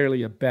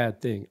necessarily a bad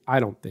thing,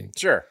 I don't think.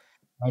 Sure.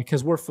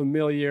 Because we're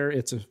familiar.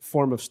 It's a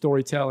form of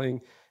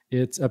storytelling.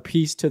 It's a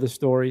piece to the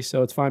story,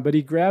 so it's fine. But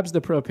he grabs the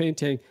propane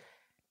tank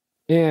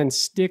and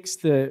sticks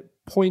the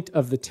point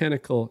of the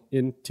tentacle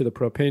into the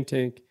propane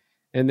tank,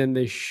 and then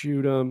they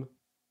shoot him.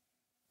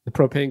 The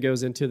propane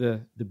goes into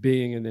the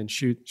being, and then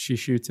she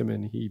shoots him,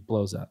 and he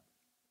blows up.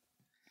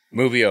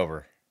 Movie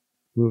over.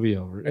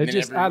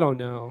 I don't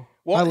know.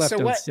 Well, I left so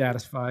what-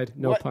 unsatisfied.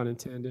 No pun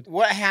intended.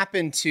 What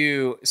happened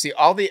to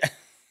all the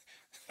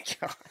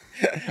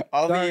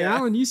Sorry,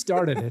 Alan, you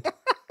started it.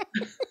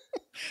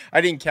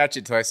 I didn't catch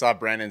it till I saw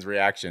Brandon's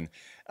reaction.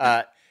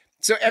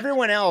 So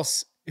everyone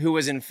else who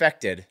was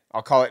infected,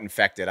 I'll call it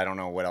infected. I don't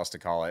know what else to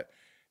call it.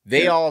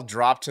 They all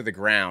dropped to the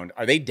ground.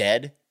 Are they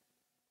dead?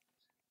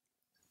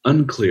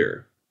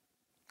 Unclear.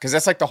 Because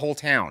that's like the whole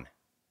town.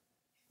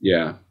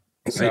 Yeah.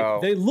 So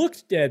They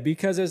looked dead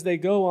because as they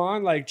go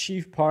on, like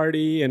Chief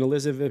Party and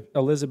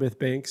Elizabeth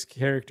Banks'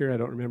 character, I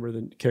don't remember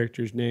the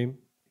character's name,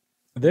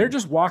 they're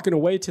just walking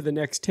away to the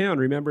next town.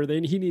 Remember,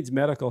 he needs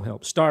medical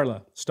help.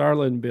 Starla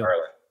and Bill.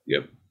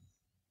 Yep.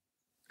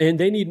 And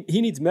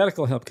he needs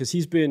medical help because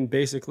he's been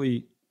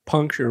basically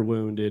puncture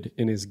wounded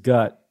in his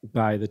gut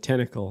by the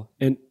tentacle,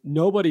 and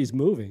nobody's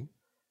moving.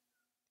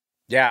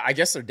 yeah, I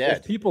guess they're There's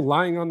dead. people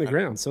lying on the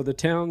ground. So the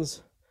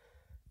town's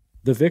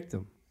the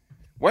victim.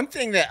 One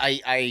thing that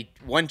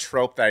one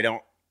trope that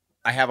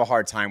I have a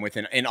hard time with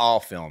in all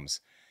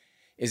films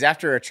is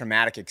after a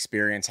traumatic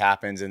experience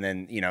happens, and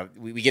then,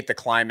 we get the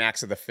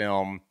climax of the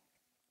film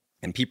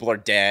and people are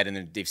dead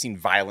and they've seen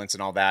violence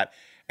and all that.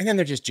 And then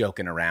they're just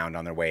joking around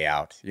on their way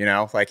out,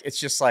 Like, it's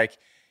just like,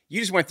 you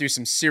just went through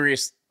some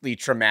seriously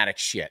traumatic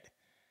shit.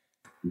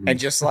 Mm-hmm. And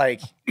just like,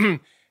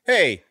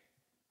 hey,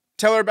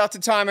 tell her about the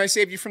time I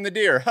saved you from the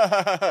deer.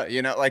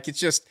 Like, it's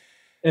just,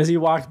 As he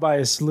walked by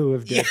a slew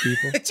of dead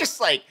people. it's just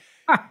like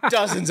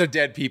dozens of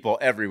dead people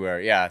everywhere.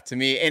 Yeah, to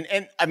me.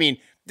 And I mean,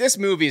 this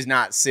movie is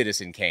not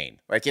Citizen Kane.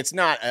 Like, it's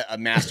not a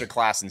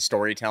masterclass in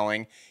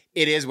storytelling.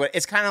 it is what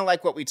it's kind of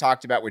like what we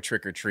talked about with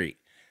Trick or Treat,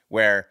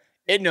 where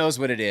it knows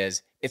what it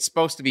is. It's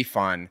supposed to be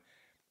fun,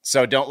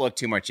 so don't look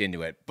too much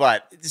into it.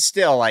 But it's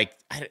still like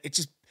it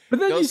just. But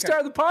then you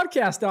start the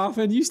podcast off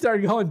and you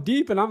start going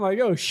deep, and I'm like,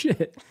 oh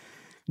shit.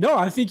 No,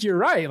 I think you're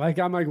right. Like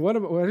I'm like, what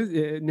is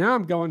it? Now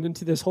I'm going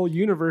into this whole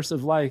universe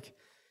of like,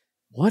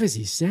 what is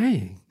he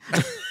saying?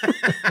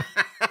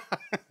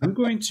 I'm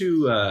going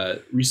to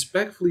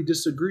respectfully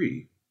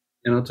disagree,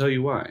 and I'll tell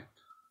you why.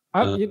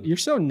 You're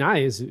so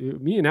nice.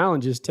 Me and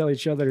Alan just tell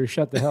each other to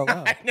shut the hell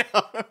up. I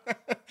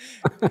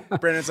know.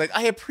 Brandon's like,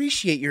 I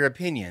appreciate your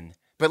opinion,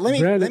 but let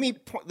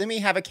me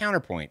have a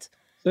counterpoint.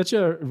 Such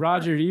a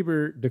Roger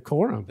Ebert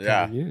decorum.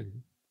 Yeah.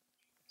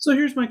 So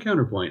here's my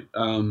counterpoint.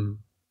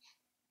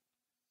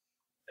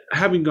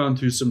 Having gone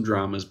through some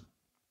dramas,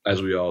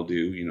 as we all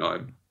do,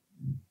 I've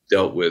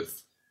dealt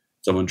with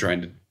someone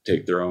trying to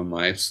take their own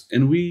lives,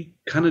 and we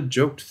kind of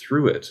joked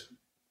through it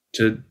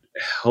to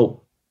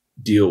help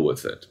deal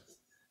with it.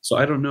 So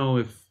I don't know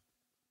if.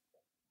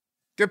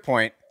 Good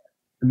point.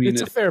 I mean,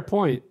 it's a fair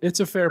point.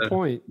 It's a fair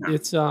point. Yeah.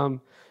 It's and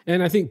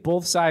I think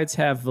both sides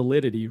have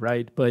validity,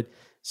 right? But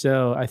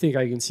so I think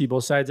I can see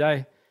both sides.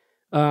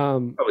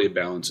 Probably a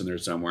balance in there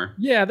somewhere.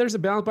 Yeah, there's a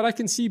balance, but I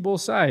can see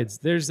both sides.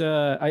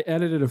 I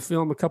edited a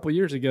film a couple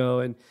years ago,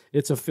 and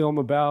it's a film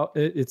about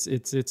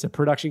it's a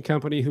production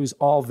company who's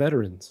all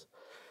veterans,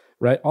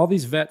 right? All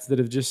these vets that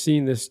have just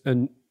seen this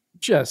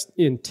just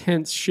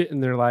intense shit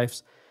in their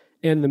lives.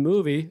 And the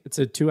movie, it's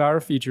a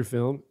 2-hour feature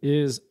film,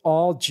 is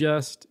all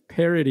just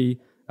parody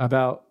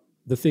about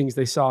the things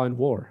they saw in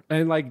war.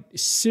 And like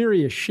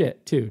serious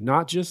shit too.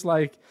 Not just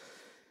like,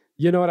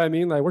 you know what I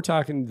mean? Like we're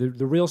talking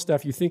the real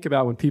stuff you think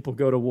about when people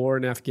go to war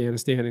in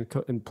Afghanistan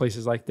and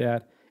places like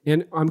that.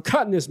 And I'm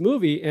cutting this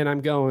movie and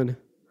I'm going,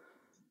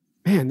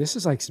 man, this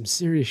is like some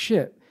serious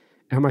shit.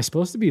 Am I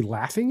supposed to be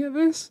laughing at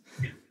this?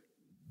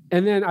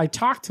 And then I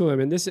talked to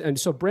him, and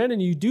so Brandon,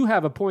 you do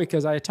have a point,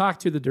 because I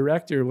talked to the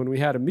director when we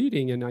had a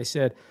meeting, and I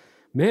said,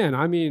 man,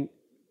 I mean,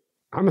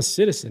 I'm a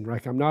citizen,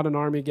 like I'm not an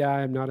Army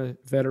guy, I'm not a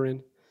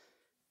veteran.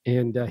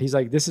 And he's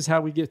like, this is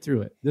how we get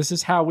through it. This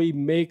is how we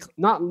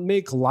not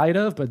make light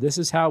of, but this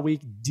is how we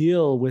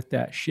deal with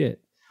that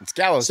shit. It's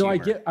gallows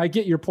humor. So I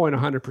get your point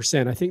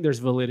 100%. I think there's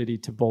validity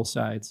to both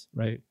sides,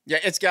 right? Yeah,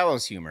 it's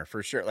gallows humor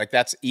for sure. Like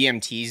that's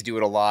EMTs do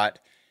it a lot.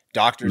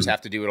 Doctors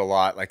have to do it a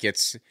lot. Like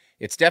it's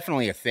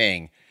definitely a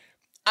thing.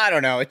 I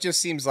don't know. It just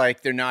seems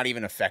like they're not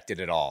even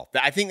affected at all.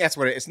 I think that's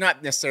what it's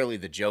not necessarily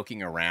the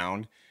joking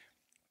around.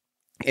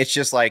 It's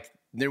just like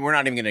we're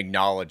not even going to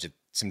acknowledge that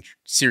some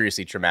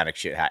seriously traumatic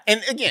shit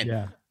happened. And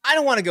again, I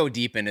don't want to go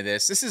deep into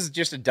this. This is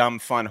just a dumb,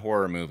 fun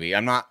horror movie.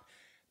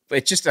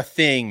 It's just a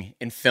thing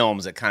in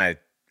films that kind of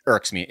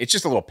irks me. It's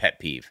just a little pet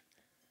peeve.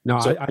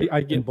 No, so,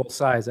 I get both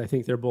sides. I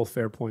think they're both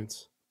fair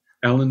points.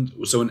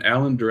 So when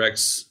Alan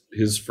directs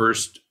his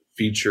first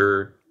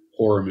feature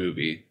horror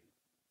movie,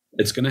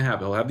 it's going to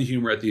happen. He'll have the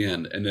humor at the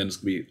end, and then it's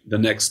going to be the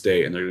next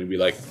day, and they're going to be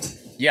like...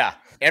 Yeah,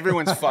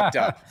 everyone's fucked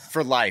up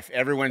for life.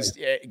 Everyone's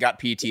got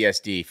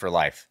PTSD for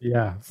life.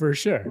 Yeah, for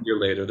sure. A year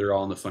later, they're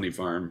all on the funny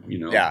farm,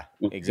 Yeah,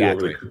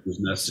 exactly. Cuckoo's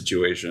Nest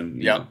situation.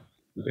 Yep.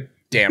 Okay.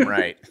 Damn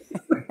right.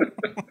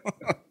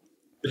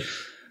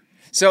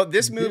 So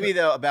this movie,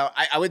 though,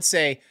 I would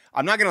say,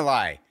 I'm not going to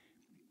lie,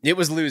 it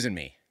was losing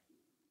me.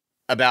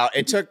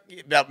 It took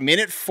about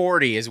minute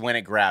 40 is when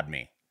it grabbed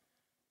me.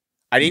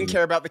 I didn't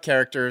care about the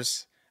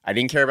characters. I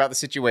didn't care about the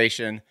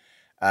situation.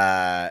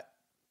 It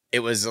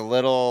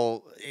wasn't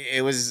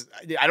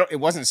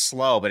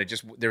slow, but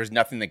there was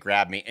nothing that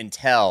grabbed me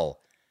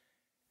until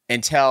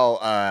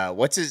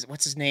what's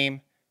his name?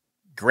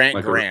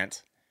 Grant.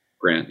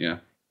 Grant, yeah.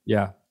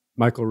 Yeah.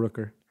 Michael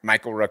Rooker.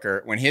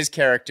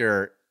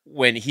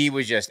 When he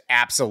was just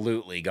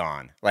absolutely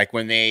gone. Like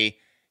when they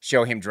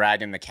show him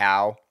dragging the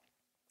cow.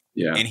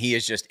 Yeah. And he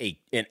is just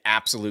an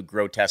absolute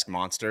grotesque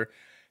monster.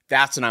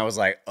 That's when I was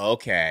like,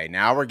 okay,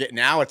 now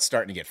it's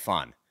starting to get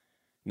fun.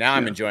 Now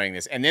I'm enjoying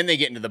this. And then they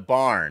get into the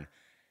barn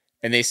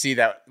and they see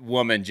that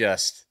woman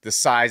just the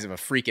size of a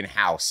freaking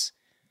house.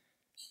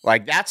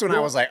 Like that's when I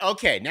was like,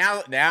 okay,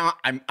 now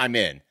I'm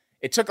in.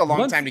 It took a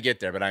long time to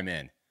get there, but I'm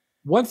in.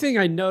 One thing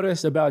I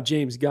noticed about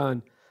James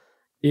Gunn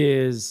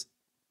is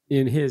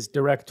in his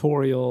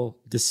directorial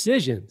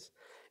decisions,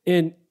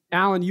 and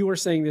Alan, you were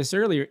saying this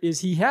earlier,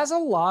 is he has a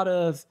lot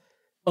of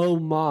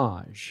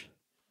homage.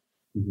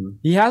 Mm-hmm.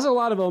 He has a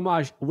lot of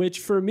homage, which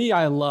for me,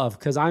 I love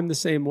because I'm the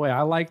same way.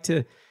 I like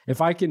to, if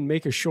I can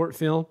make a short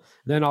film,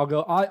 then I'll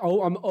go,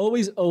 I'm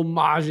always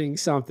homaging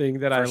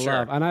something that I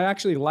love. And I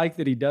actually like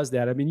that he does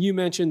that. I mean, you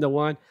mentioned the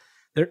one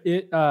that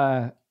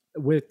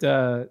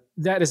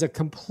is a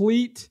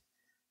complete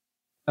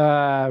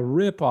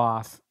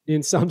rip-off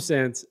in some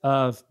sense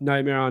of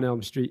Nightmare on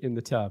Elm Street in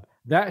the tub.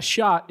 That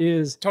shot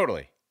is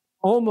totally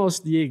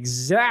almost the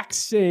exact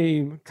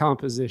same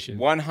composition.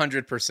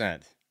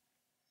 100%.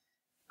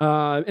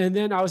 And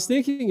then I was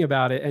thinking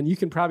about it, and you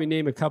can probably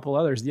name a couple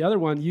others. The other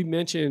one, you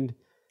mentioned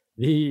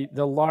the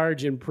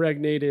large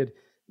impregnated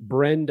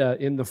Brenda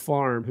in The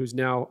Farm, who's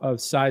now of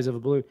size of a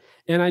balloon.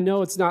 And I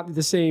know it's not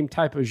the same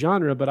type of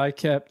genre, but I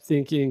kept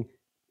thinking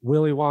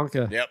Willy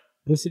Wonka. Yep.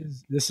 This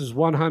is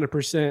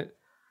 100%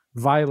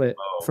 Violet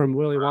from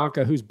Willy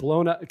Wonka, who's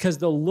blown up because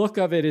the look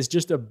of it is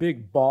just a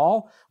big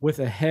ball with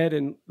a head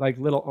and like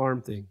little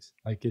arm things.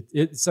 Like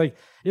that's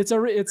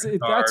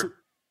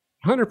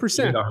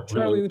 100%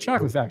 Charlie and the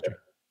Chocolate Factory.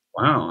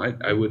 Wow,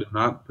 I would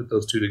not put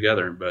those two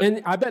together, but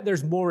And I bet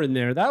there's more in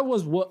there. That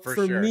was what for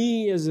sure.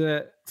 me as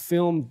a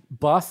film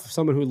buff,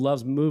 someone who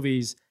loves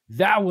movies.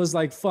 That was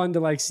like fun to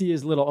like see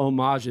his little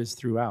homages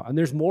throughout, and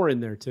there's more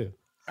in there too.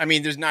 I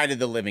mean, there's Night of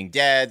the Living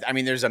Dead. I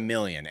mean, there's a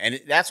million.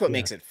 And that's what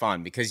makes it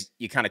fun because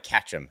you kind of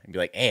catch them and be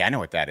like, hey, I know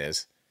what that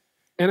is.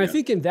 And I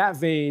think in that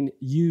vein,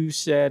 you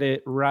said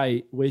it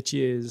right, which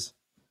is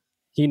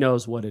he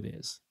knows what it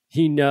is.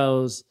 He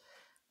knows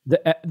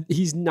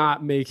he's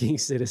not making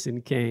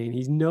Citizen Kane.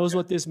 He knows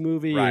what this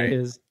movie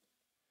is.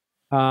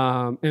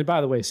 And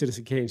by the way,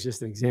 Citizen Kane is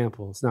just an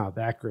example. It's not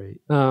that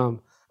great. It's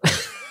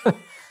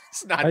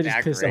not I just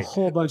pissed a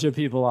whole bunch of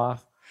people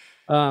off.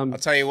 I'll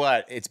tell you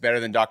what, it's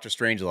better than Dr.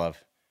 Strangelove.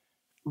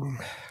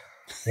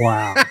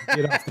 Wow.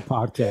 Get off the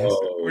podcast.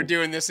 We're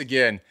doing this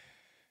again.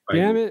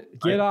 Damn it.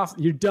 Get off.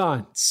 You're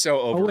done. So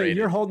overrated. Oh, wait,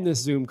 you're holding this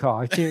Zoom call.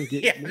 I can't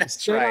get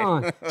stay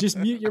on. Just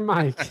mute your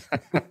mic.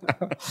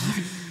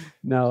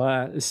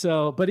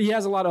 No, but he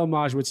has a lot of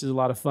homage, which is a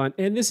lot of fun.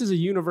 And this is a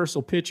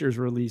Universal Pictures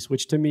release,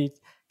 which to me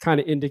kind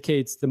of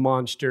indicates the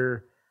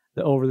monster,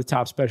 the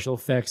over-the-top special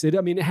effects. It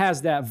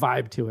has that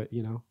vibe to it,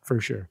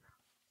 for sure.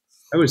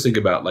 I always think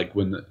about like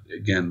when,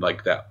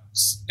 like that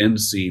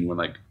end scene when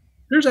like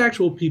there's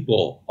actual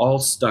people all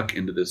stuck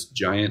into this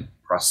giant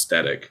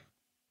prosthetic. I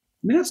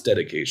mean, that's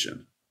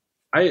dedication.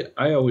 I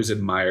always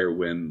admire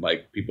when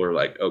like people are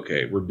like,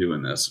 okay, we're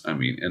doing this. I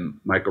mean, and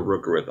Michael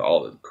Rooker with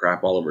all the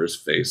crap all over his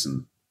face,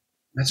 and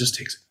that just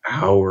takes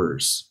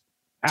hours.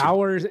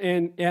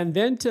 And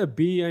then to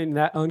be in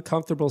that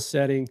uncomfortable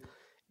setting,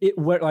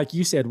 where like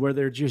you said, where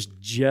they're just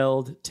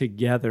gelled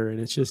together and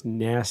it's just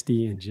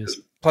nasty and just.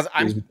 Plus,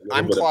 I'm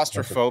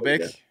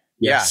claustrophobic.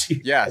 Yes,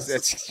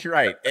 that's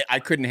right. I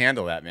couldn't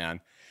handle that,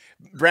 man.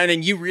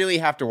 Brandon, you really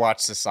have to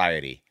watch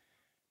Society.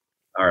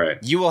 All right.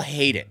 You will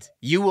hate it.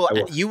 You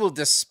will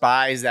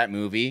despise that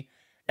movie,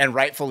 and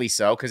rightfully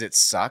so, because it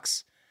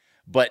sucks.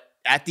 But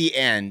at the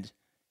end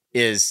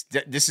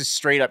this is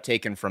straight up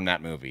taken from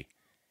that movie.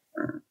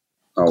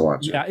 I'll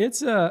watch it. Yeah,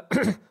 it's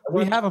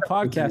we have a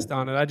podcast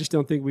on it. I just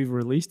don't think we've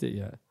released it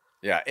yet.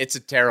 Yeah, it's a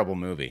terrible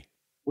movie.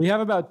 We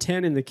have about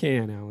 10 in the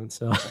can, Alan,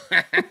 so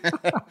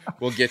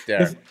we'll get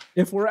there.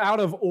 If we're out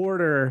of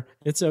order,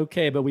 it's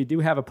okay, but we do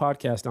have a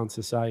podcast on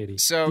Society.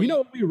 So do you know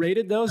what we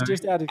rated those?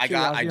 Just out of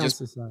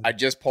curiosity. I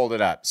just pulled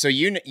it up. So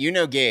you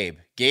know Gabe.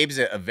 Gabe's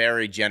a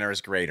very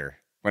generous grader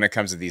when it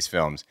comes to these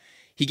films.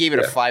 He gave it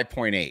a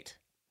 5.8.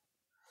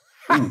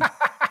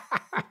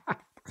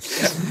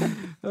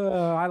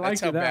 I like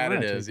That's how bad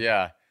it is.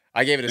 Yeah,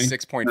 I gave it a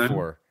 6.4.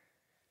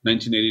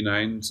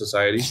 1989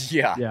 Society.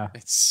 Yeah.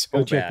 It's so Go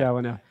bad. check that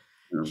one out.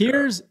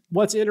 Here's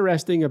what's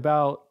interesting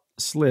about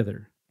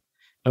Slither.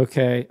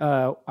 Okay,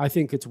 I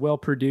think it's well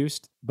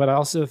produced, but I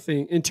also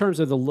think in terms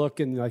of the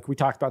look and like we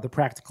talked about the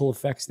practical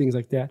effects, things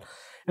like that,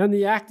 and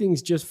the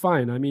acting's just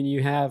fine. I mean,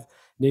 you have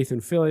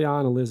Nathan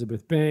Fillion,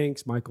 Elizabeth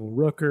Banks, Michael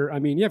Rooker. I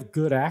mean, you have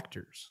good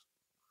actors,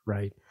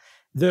 right?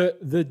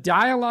 The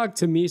dialogue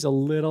to me is a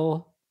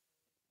little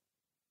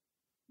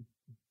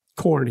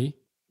corny,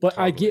 but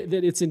I get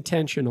that it's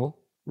intentional,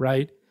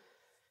 right?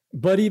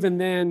 But even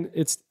then,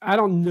 I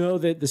don't know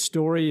that the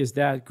story is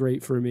that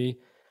great for me.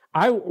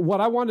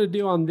 What I wanted to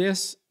do on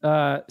this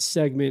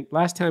segment,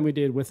 last time we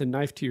did With a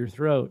Knife to Your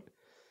Throat,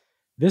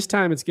 this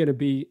time I'm going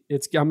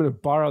to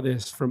borrow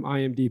this from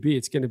IMDb.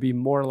 It's going to be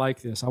more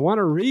like this. I want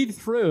to read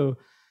through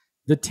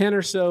the 10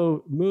 or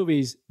so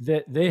movies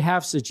that they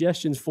have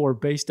suggestions for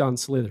based on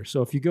Slither.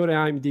 So if you go to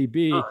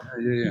IMDb,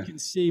 you can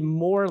see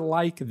More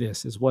Like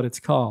This is what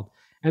it's called.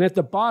 And at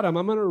the bottom,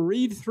 I'm going to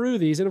read through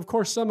these. And of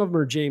course, some of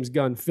them are James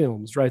Gunn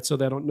films, right? So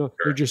they don't know.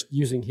 They're just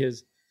using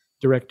his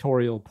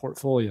directorial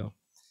portfolio.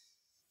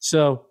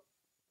 So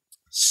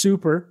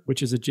Super,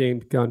 which is a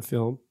James Gunn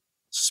film.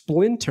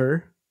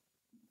 Splinter.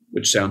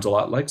 Which sounds a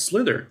lot like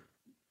Slither.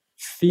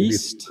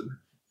 Feast.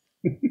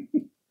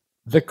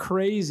 The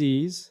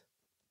Crazies.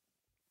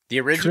 The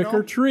original? Trick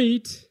or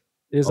Treat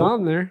is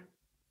on there.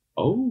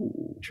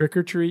 Oh. Trick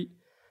or Treat.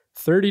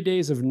 30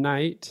 Days of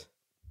Night.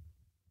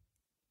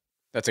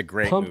 That's a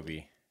great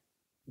movie.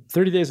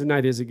 30 Days of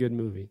Night is a good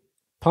movie.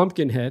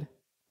 Pumpkinhead.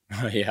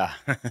 Oh, yeah.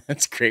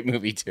 That's a great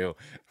movie, too.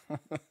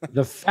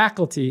 The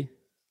Faculty.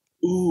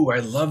 Ooh, I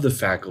love The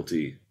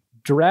Faculty.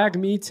 Drag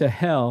Me to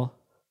Hell.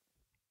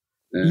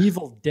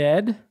 Evil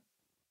Dead.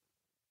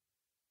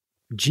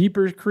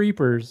 Jeepers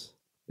Creepers.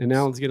 And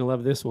Alan's going to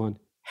love this one.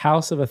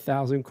 House of a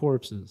Thousand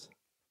Corpses.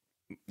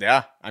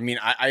 Yeah. I mean,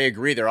 I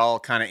agree. They're all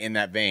kind of in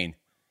that vein.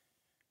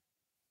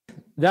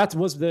 That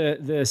was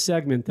the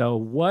segment, though.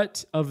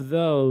 What of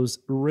those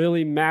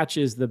really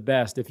matches the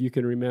best, if you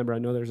can remember? I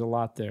know there's a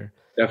lot there.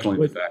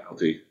 Definitely The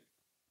Faculty.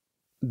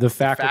 The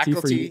Faculty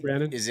for you,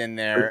 Brandon? Is in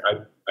there.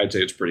 I'd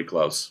say it's pretty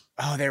close.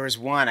 Oh, there was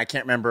one. I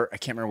can't remember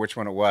which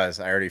one it was.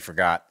 I already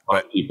forgot.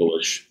 But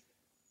people-ish.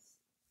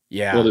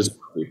 Yeah. Well, there's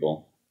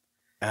people.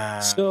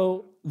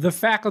 So The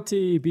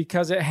Faculty,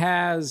 because it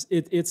has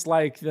it's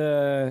like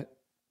the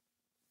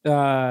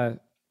Well,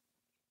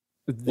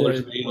 there's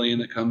an alien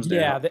that comes down.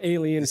 yeah, the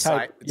alien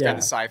type. It's got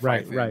the sci-fi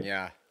right, thing. right.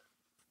 Yeah.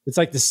 It's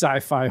like the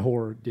sci-fi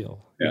horror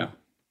deal. Yeah.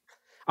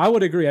 I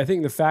would agree. I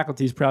think The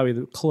Faculty is probably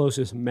the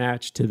closest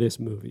match to this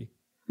movie.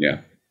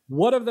 Yeah.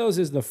 What of those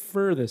is the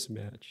furthest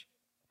match?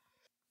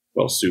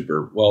 Well,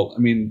 Super. Well, I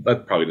mean,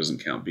 that probably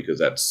doesn't count because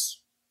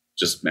that's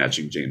just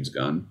matching James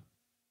Gunn.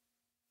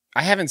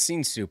 I haven't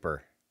seen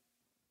Super.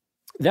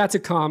 That's a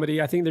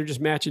comedy. I think they're just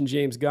matching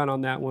James Gunn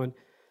on that one.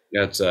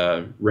 That's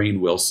Rainn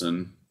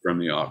Wilson from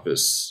The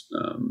Office.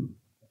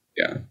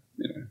 Yeah.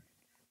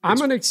 I'm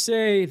going to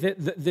say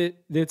that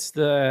it's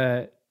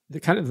the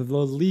kind of the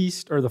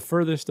least or the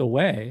furthest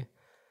away.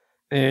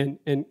 And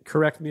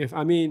correct me if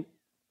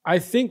I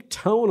think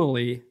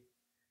tonally,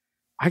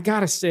 I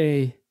gotta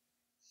say.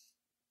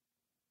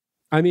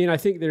 I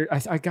think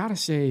I gotta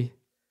say.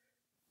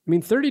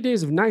 30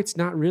 Days of Night's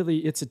not really.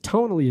 It's a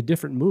tonally a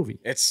different movie.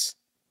 It's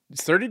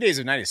 30 Days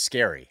of Night is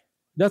scary.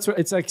 That's what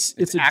it's like.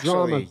 It's a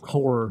actually, drama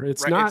horror.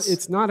 It's right, not.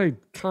 It's not a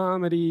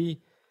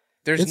comedy.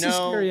 It's a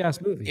scary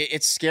ass movie.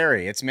 It's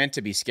scary. It's meant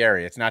to be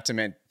scary. It's not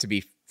meant to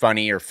be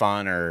funny or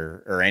fun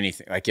or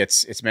anything. Like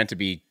it's meant to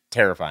be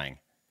terrifying.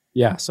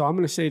 Yeah. So I'm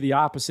going to say the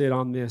opposite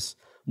on this.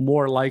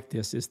 More like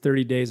this is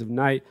 30 Days of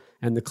Night,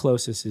 and the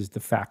closest is The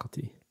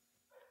Faculty.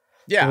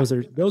 Yeah.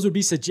 Those would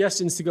be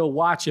suggestions to go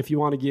watch if you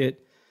want to get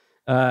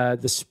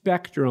the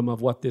spectrum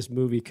of what this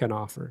movie can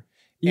offer,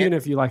 even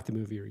if you like the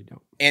movie or you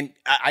don't. And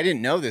I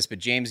didn't know this, but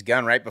James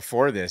Gunn, right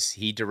before this,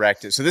 he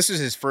directed. So this was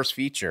his first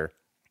feature.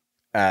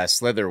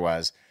 Slither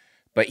was,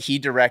 but he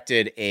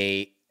directed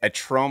an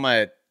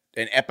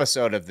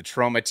episode of the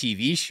Trauma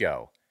TV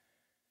show,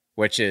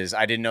 which is,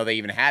 I didn't know they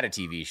even had a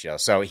TV show.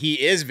 So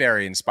he is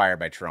very inspired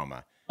by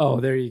Trauma. Oh,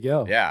 there you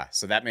go. Yeah.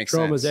 So that makes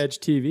Trauma's sense.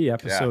 Edge TV,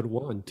 episode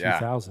 1,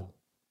 2000.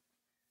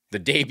 The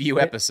debut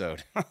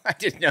episode. I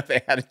didn't know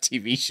they had a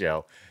TV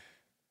show.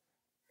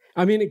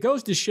 It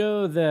goes to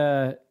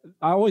show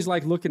I always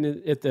like looking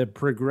at the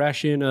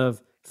progression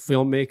of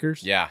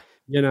filmmakers. Yeah.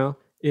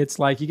 It's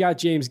like you got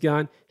James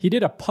Gunn. He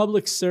did a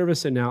public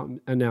service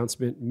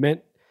announcement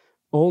meant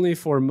only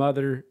for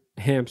mother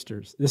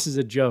hamsters. This is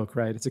a joke,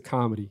 right? It's a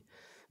comedy.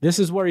 This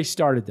is where he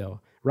started,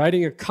 though.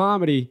 Writing a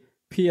comedy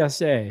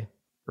PSA,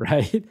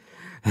 right?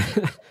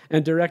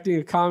 And directing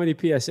a comedy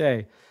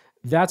PSA.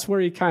 That's where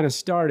he kind of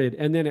started.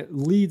 And then it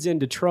leads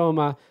into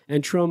Trauma,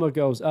 and Trauma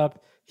goes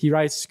up. He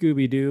writes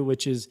Scooby-Doo,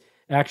 which is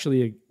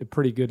actually a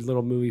pretty good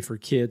little movie for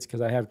kids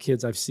because I have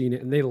kids. I've seen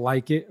it and they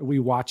like it. We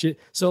watch it.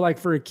 So like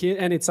for a kid,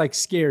 and it's like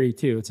scary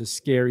too. It's a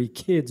scary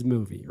kids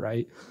movie,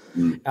 right?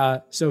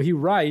 So he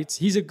writes.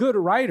 He's a good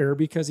writer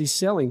because he's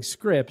selling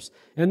scripts.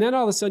 And then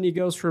all of a sudden he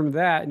goes from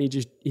that and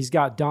he's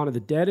got Dawn of the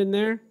Dead in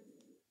there.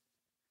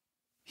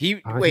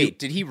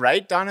 Did he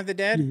write Dawn of the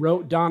Dead? He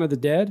wrote Dawn of the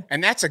Dead.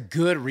 And that's a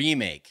good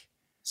remake.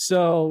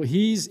 So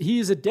he's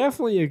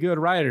definitely a good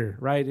writer,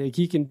 right? Like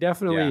he can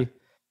definitely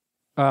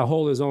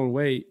hold his own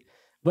weight.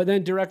 But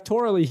then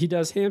directorially, he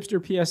does Hamster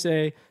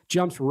PSA,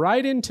 jumps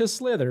right into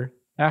Slither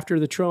after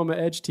the Trauma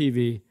Edge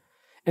TV.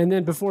 And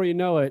then before you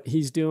know it,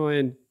 he's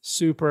doing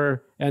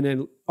Super, and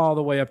then all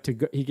the way up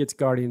to, he gets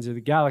Guardians of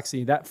the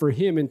Galaxy. That for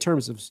him, in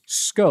terms of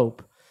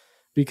scope,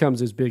 becomes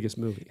his biggest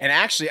movie. And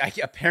actually,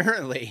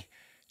 apparently,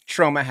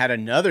 Trauma had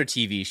another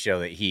TV show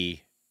that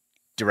he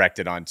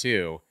directed on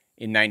too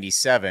in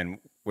 97,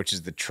 which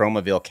is the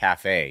Traumaville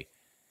Cafe.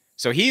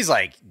 So he's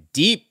like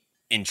deep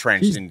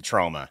entrenched in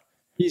Trauma.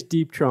 He's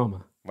deep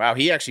Trauma. Wow,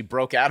 he actually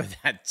broke out of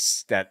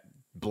that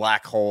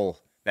black hole,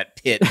 that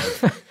pit.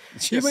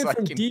 He went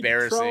from deep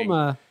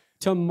Trauma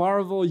to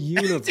Marvel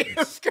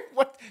Universe.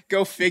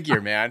 Go figure,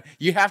 man.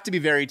 You have to be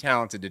very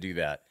talented to do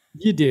that.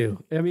 You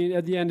do.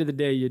 At the end of the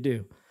day, you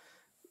do.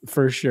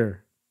 For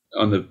sure.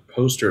 On the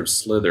poster of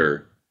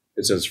Slither,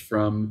 it says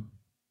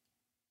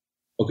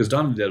because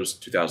Dawn of the Dead was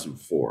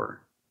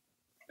 2004,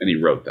 and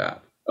he wrote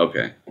that.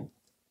 Okay.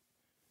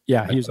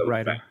 Yeah, he was the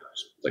writer.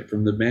 Like,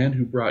 from the man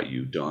who brought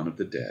you Dawn of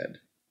the Dead.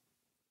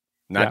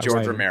 Not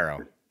George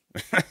Romero.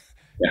 Yeah,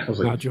 I was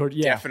like, not George.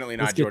 Yeah, definitely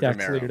not let's George get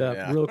that Romero. cleared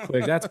up real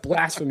quick. That's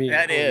blasphemy.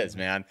 That is,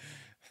 man.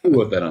 who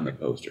wrote that on the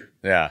poster?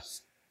 Yeah.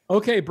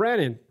 Okay,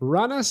 Brandon,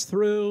 run us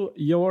through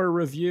your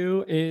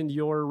review and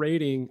your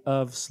rating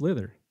of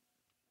Slither.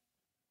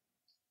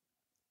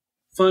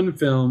 Fun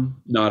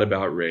film, not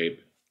about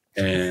rape,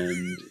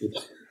 and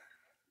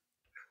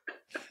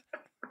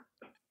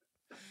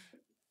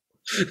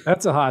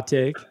That's a hot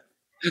take.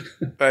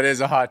 That is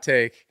a hot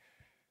take.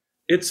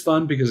 it's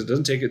fun because it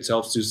doesn't take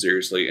itself too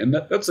seriously, and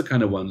that's the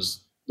kind of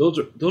ones. Those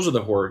are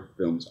the horror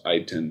films I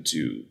tend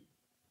to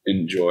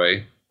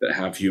enjoy that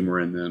have humor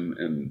in them,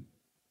 and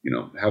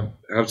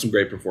have some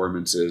great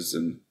performances.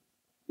 And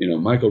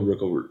Michael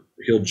Rooker,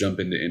 he'll jump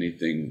into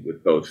anything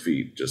with both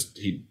feet. Just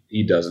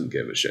he doesn't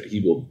give a shit.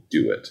 He will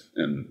do it,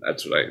 and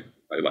that's what I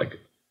like.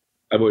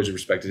 I've always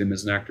respected him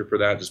as an actor for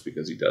that, just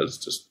because he does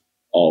just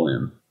all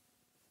in.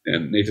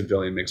 And Nathan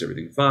Fillion makes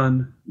everything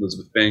fun.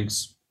 Elizabeth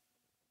Banks,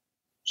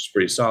 she's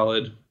pretty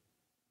solid.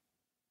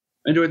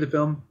 I enjoyed the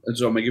film, and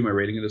so I'm gonna give my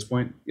rating at this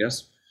point.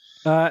 Yes.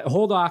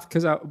 Hold off,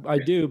 because I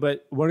do,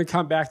 but I want to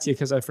come back to you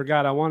because I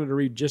forgot. I wanted to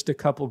read just a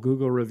couple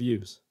Google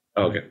reviews.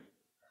 Okay.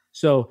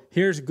 So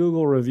here's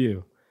Google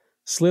review.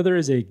 Slither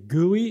is a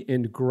gooey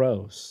and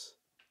gross.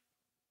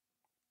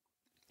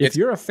 If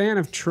you're a fan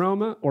of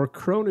Troma or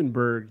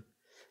Cronenberg,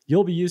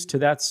 you'll be used to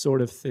that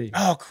sort of thing.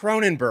 Oh,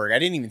 Cronenberg. I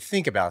didn't even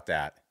think about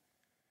that.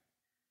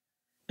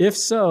 If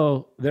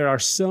so, there are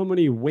so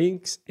many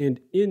winks and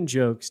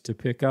in-jokes to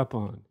pick up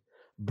on.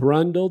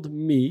 Brundled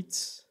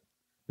meats,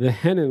 the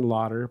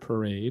Henenlotter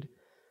parade.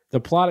 The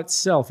plot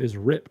itself is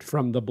ripped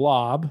from The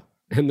Blob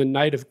and The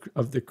Night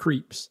of the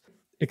Creeps,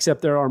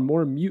 except there are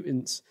more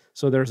mutants,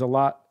 so there's a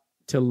lot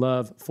to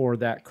love for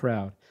that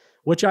crowd,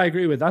 which I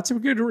agree with. That's a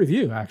good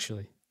review,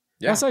 actually.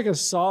 Yeah. That's like a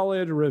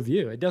solid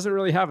review. It doesn't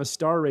really have a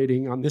star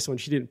rating on this one.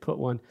 She didn't put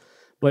one,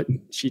 but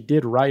she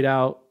did write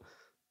out.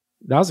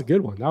 That was a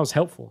good one. That was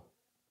helpful.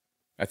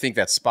 I think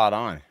that's spot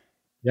on.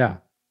 Yeah.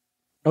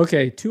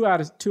 Okay, 2 out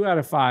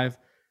of 5.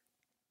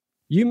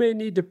 You may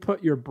need to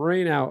put your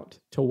brain out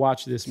to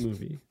watch this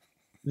movie.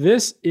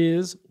 This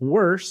is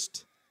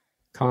worst,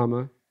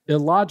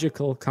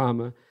 illogical,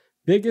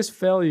 biggest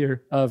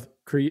failure of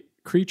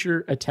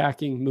creature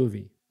attacking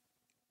movie.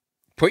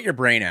 Put your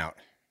brain out.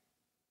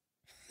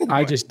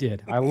 I just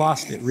did. I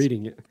lost it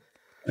reading it.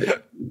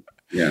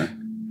 Yeah.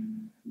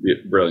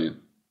 Brilliant.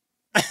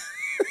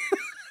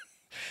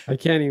 I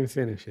can't even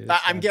finish it.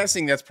 I'm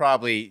guessing that's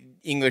probably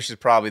English is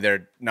probably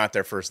not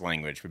their first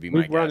language. Would be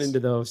my guess. We've run into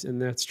those,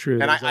 and that's true.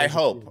 And I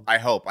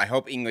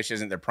hope English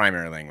isn't their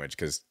primary language,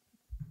 because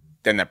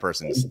then that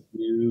person's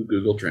you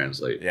Google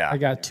Translate. Yeah, I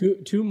got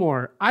two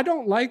more. I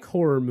don't like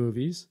horror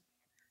movies.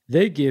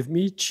 They give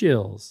me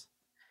chills.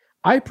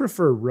 I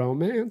prefer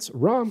romance,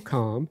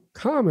 rom-com,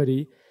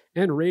 comedy,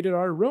 and rated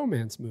R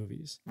romance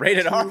movies.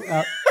 Rated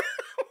R.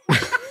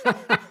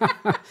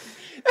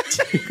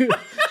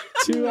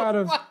 2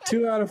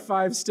 out of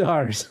 5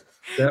 stars.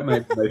 That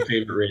might be my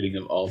favorite rating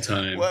of all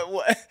time.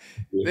 What?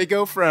 They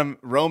go from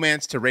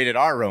romance to rated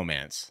R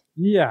romance.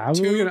 Yeah,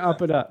 we're going to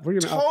up it up. We're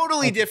going to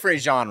totally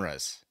different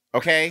genres.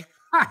 Okay,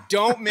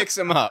 don't mix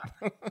them up.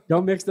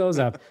 Don't mix those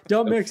up.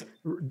 Don't mix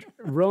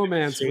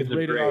romance with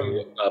rated R.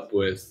 Up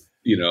with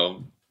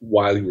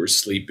while you were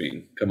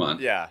sleeping. Come on.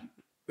 Yeah,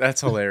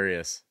 that's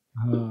hilarious.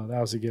 Oh, that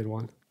was a good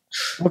one.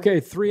 Okay,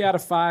 3 out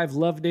of 5.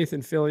 Love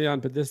Nathan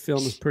Fillion, but this film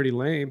is pretty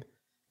lame.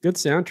 Good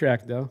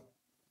soundtrack, though.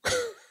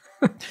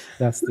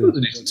 That's a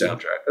decent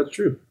soundtrack. That's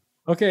true.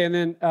 Okay, and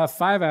then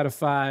 5 out of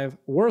 5.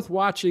 Worth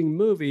watching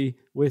movie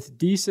with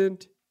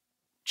decent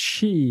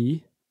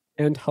chi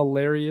and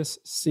hilarious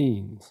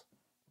scenes.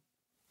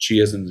 Chi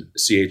as in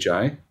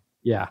CHI?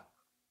 Yeah.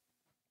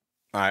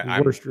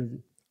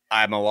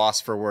 I'm a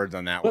loss for words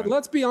on that one. But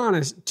let's be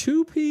honest.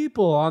 2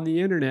 people on the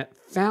internet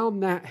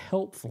found that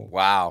helpful.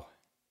 Wow.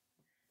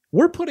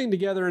 We're putting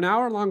together an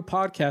hour-long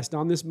podcast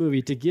on this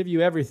movie to give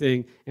you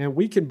everything, and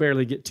we can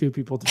barely get 2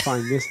 people to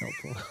find this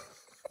helpful.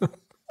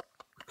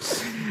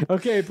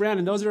 Okay,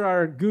 Brandon, those are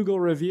our Google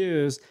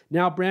reviews.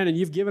 Now, Brandon,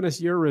 you've given us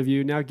your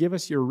review. Now give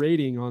us your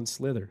rating on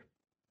Slither.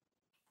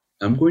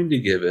 I'm going to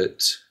give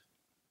it,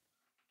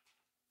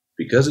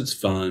 because it's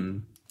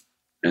fun,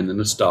 and the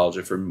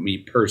nostalgia for me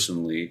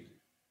personally,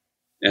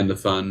 and the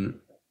fun.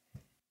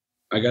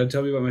 I got to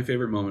tell you about my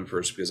favorite moment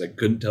first, because I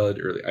couldn't tell it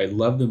early. I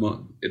love the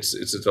moment. It's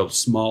a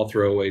small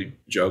throwaway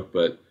joke,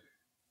 but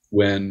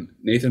when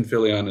Nathan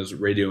Fillion is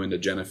radioing to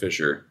Jenna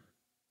Fisher,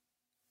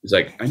 he's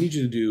like, "I need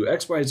you to do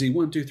X, Y, Z,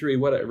 1, 2, 3,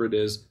 whatever it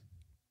is,"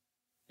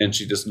 and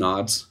she just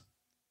nods.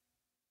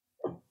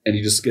 And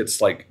he just gets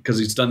because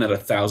he's done that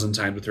 1,000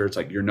 times with her. It's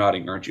like, "You're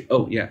nodding, aren't you?"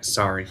 "Oh yeah,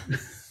 sorry."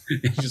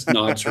 He just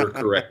nods her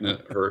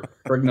her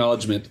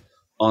acknowledgement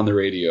on the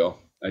radio.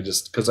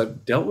 Because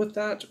I've dealt with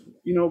that,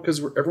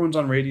 because everyone's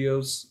on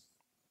radios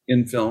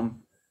in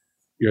film,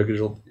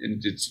 visual,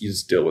 and you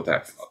just deal with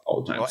that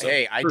all the time. Well, so,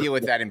 hey, I deal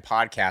with that in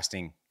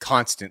podcasting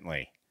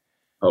constantly.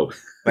 Oh,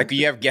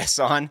 you have guests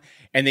on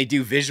and they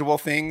do visual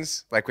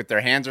things, like with their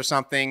hands or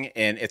something,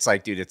 and it's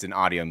like, dude, it's an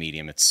audio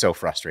medium. It's so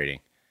frustrating.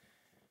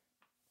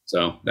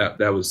 So that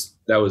was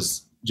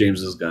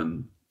James's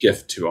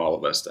gift to all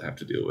of us to have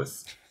to deal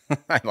with.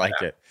 I like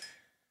it.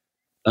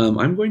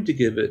 I'm going to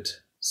give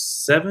it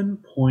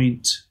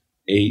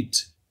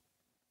 7.8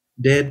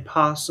 dead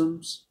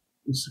possums.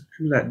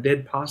 That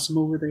dead possum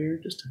over there,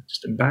 just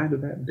a bite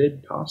of that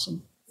dead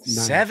possum.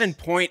 Nice.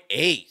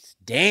 7.8.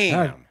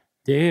 Damn. God,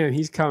 damn,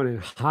 he's coming in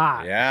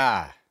hot.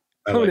 Yeah,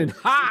 coming in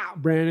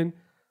hot, Brandon.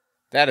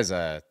 That is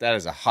a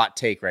hot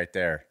take right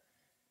there.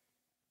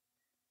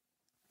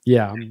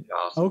 Yeah. Awesome.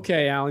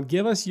 Okay, Alan,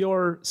 give us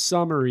your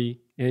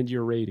summary and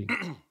your rating.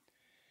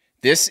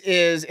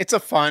 It's a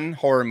fun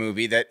horror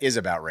movie that is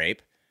about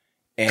rape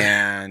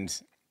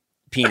and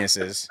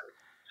penises,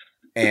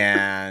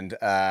 and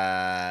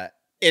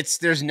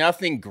there's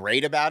nothing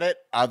great about it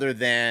other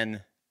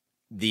than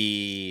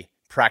the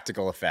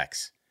practical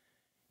effects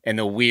and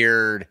the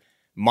weird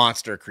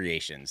monster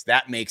creations.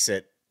 That makes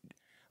it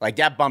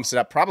that bumps it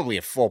up probably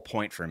a full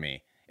point for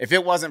me. If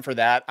it wasn't for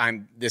that,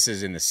 this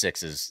is in the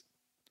 6s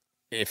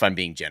if I'm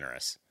being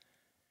generous.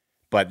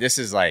 But this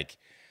is like,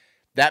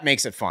 that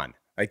makes it fun.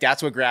 Like,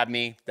 that's what grabbed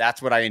me.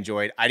 That's what I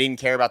enjoyed. I didn't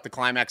care about the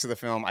climax of the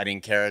film. I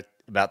didn't care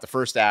about the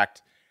first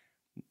act.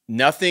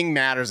 Nothing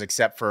matters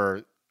except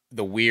for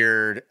the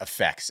weird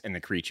effects and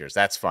the creatures.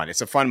 That's fun.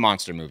 It's a fun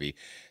monster movie.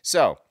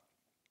 So,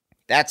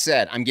 that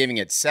said, I'm giving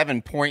it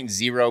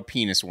 7.0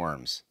 penis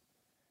worms.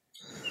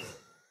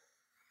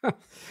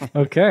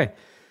 Okay.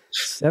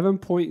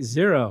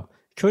 7.0.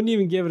 Couldn't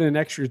even give it an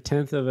extra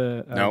tenth of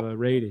a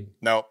rating.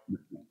 Nope.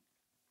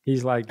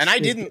 He's like, and I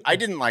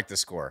didn't like the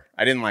score.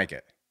 I didn't like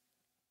it.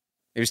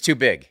 It was too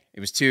big. It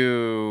was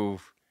too,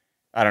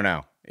 I don't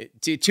know,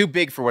 too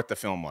big for what the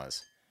film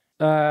was.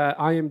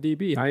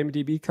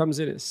 IMDb comes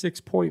in at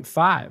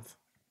 6.5.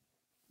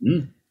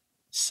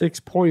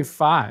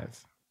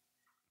 6.5.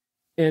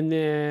 And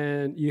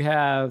then you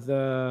have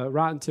the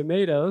Rotten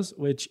Tomatoes,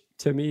 which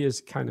to me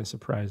is kind of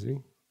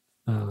surprising.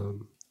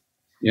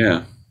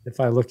 Yeah. If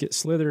I look at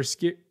Slither's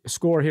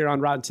score here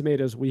on Rotten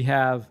Tomatoes, we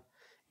have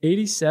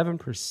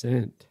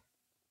 87%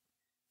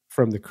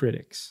 from the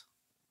critics.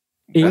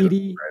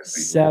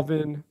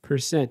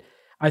 87%.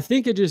 I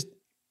think it just,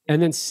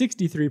 and then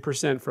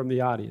 63% from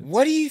the audience.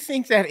 What do you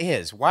think that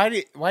is? Why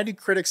do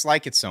critics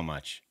like it so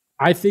much?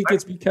 I think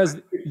it's because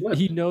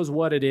he knows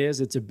what it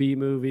is. It's a B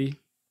movie.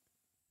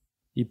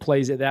 He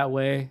plays it that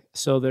way.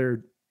 So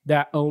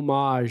that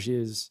homage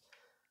is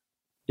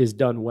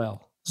done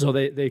well. So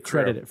they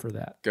credit it for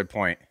that. Good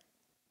point.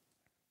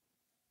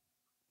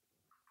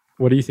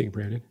 What do you think,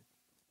 Brandon?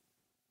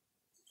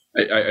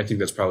 I think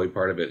that's probably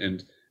part of it.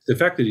 And the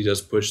fact that he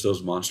does push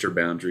those monster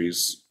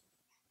boundaries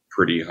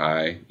pretty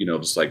high,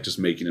 just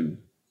making him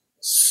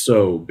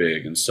so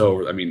big and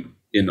so, I mean,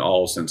 in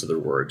all sense of their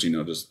words,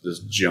 just this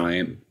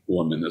giant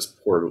woman, this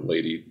poor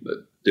lady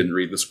that didn't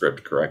read the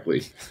script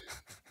correctly.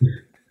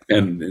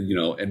 and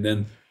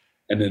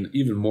then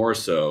even more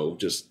so,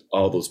 just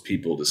all those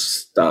people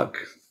just stuck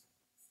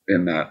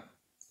in that.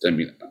 I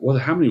mean, well,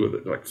 how many were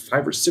there? Like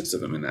 5 or 6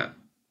 of them in that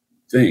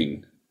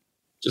thing.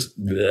 Just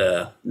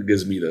it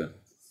gives me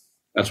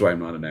that's why I'm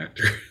not an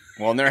actor.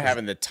 Well, and they're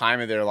having the time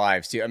of their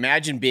lives too.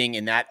 Imagine being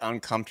in that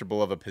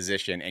uncomfortable of a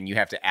position and you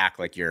have to act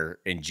like you're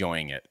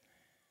enjoying it.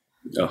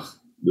 Oh,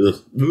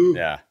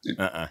 yeah.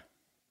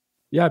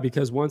 Yeah,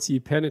 because once he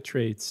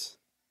penetrates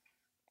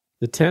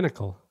the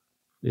tentacle,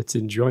 it's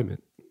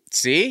enjoyment.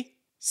 See?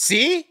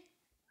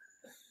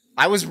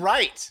 I was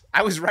right.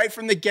 I was right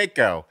from the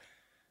get-go.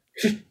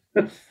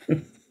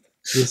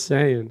 Just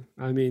saying.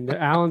 I mean,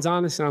 Alan's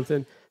onto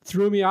something.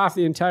 Threw me off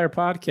the entire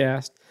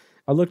podcast.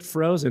 I looked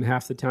frozen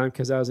half the time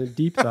because I was in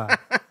deep thought.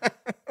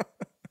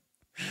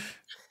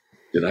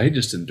 Did I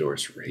just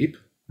endorse rape?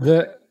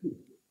 The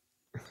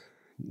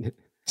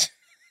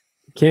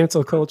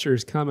cancel culture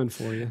is coming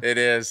for you. It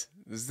is.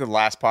 This is the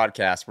last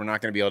podcast. We're not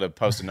going to be able to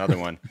post another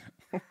one.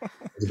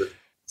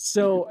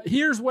 So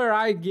here's where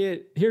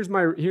here's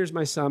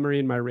my summary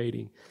and my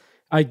rating.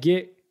 I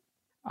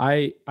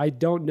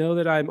don't know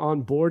that I'm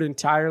on board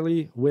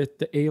entirely with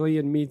the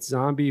alien meets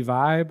zombie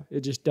vibe.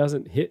 It just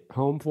doesn't hit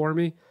home for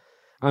me.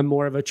 I'm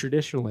more of a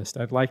traditionalist.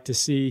 I'd like to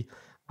see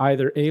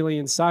either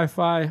alien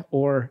sci-fi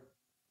or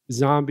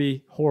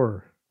zombie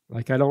horror.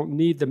 Like, I don't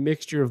need the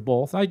mixture of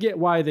both. I get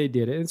why they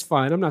did it. It's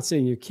fine. I'm not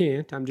saying you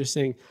can't. I'm just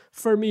saying,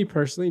 for me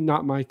personally,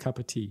 not my cup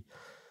of tea.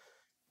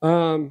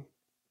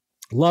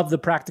 Love the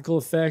practical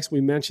effects. We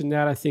mentioned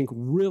that. I think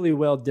really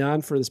well done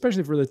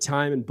especially for the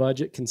time and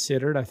budget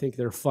considered. I think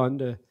they're fun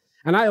to,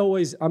 and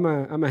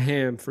I'm a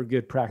ham for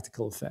good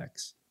practical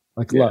effects.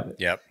 Love it.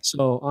 Yep.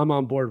 So I'm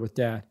on board with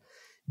that.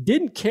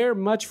 Didn't care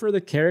much for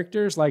the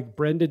characters. Like,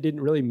 Brenda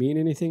didn't really mean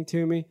anything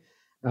to me.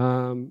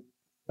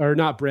 Or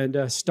not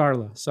Brenda,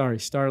 Starla. Sorry,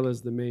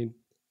 Starla's the main.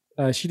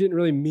 She didn't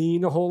really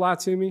mean a whole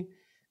lot to me.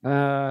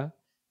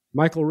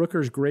 Michael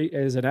Rooker's great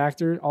as an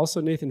actor. Also,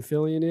 Nathan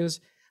Fillion is.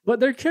 But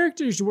their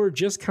characters were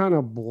just kind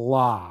of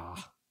blah.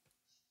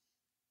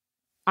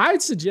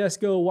 I'd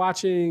suggest go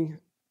watching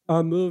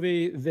a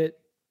movie that,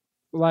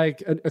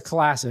 like a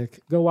classic.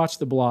 Go watch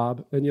The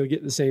Blob, and you'll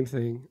get the same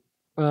thing.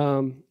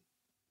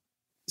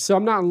 So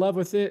I'm not in love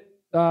with it.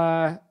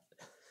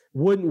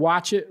 Wouldn't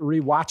watch it.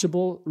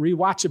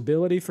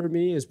 Rewatchability for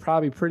me is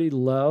probably pretty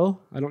low.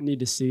 I don't need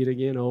to see it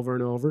again over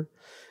and over.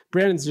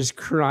 Brandon's just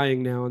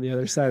crying now on the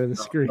other side of the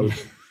screen. I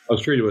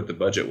was curious what the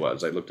budget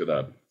was. I looked it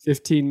up.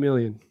 $15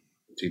 million.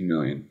 $15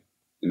 million,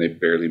 and they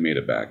barely made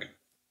it back.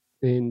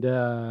 And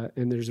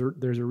there's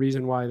a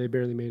reason why they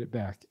barely made it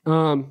back.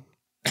 And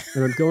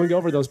I'm going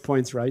over those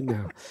points right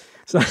now.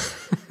 So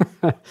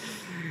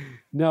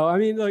no, I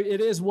mean, look,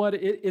 it is what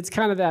it's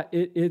kind of that.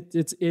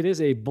 It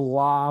is a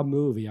blah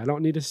movie. I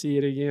don't need to see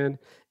it again.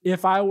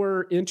 If I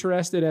were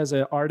interested as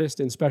an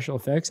artist in special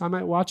effects, I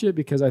might watch it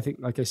because I think,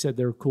 like I said,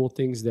 there are cool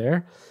things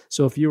there.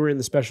 So if you were in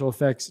the special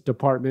effects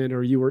department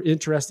or you were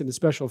interested in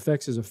special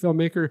effects as a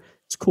filmmaker,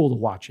 it's cool to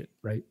watch it,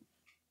 right?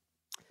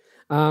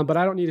 But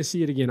I don't need to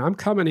see it again. I'm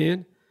coming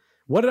in.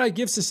 What did I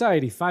give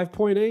Society?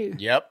 5.8?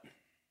 Yep.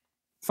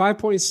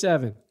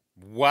 5.7.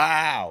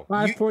 Wow.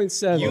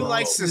 5.7. You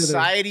like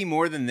Society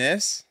more than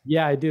this?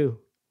 Yeah, I do.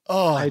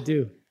 Oh, I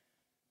do.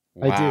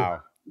 Wow. I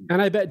do.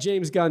 And I bet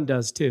James Gunn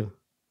does too.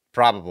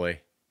 Probably.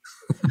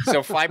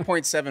 So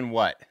 5.7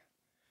 what?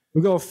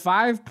 We go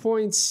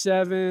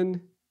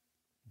 5.7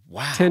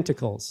 Wow.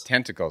 tentacles.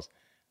 Tentacles.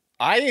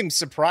 I am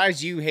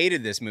surprised you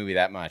hated this movie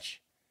that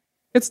much.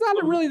 It's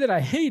not really that I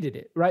hated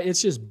it, right?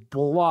 It's just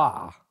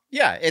blah.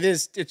 Yeah, it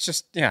is. It's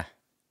just, yeah.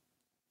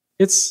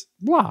 It's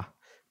blah.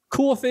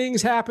 Cool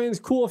things happens,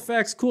 cool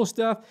effects, cool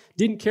stuff.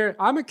 Didn't care.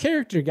 I'm a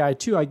character guy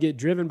too. I get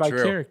driven by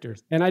True.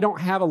 characters. And I don't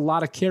have a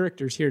lot of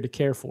characters here to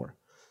care for.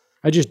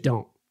 I just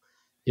don't,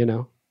 you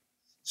know?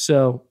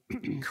 So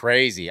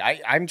Crazy.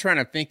 I'm trying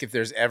to think if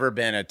there's ever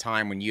been a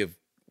time when you've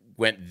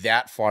went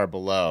that far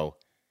below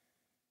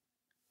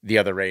the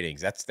other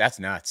ratings. That's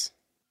nuts.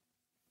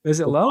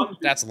 is it low?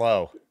 That's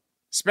low,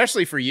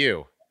 especially for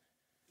you.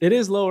 It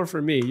is lower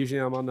for me.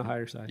 Usually I'm on the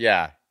higher side.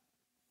 Yeah,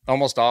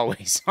 almost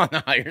always on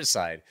the higher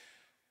side.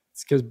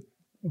 It's because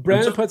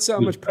Brandon put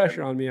so much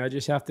pressure on me. I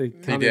just have to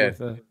come in did.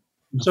 with a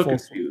I'm so full-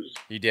 confused.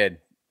 You did.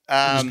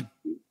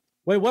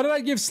 Wait, what did I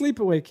give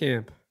Sleepaway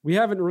Camp? We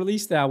haven't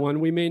released that one.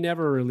 We may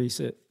never release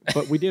it,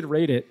 but we did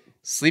rate it.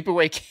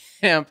 Sleepaway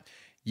Camp.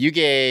 You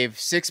gave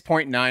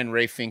 6.9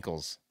 Ray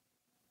Finkles.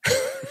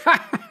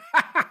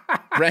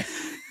 Ray,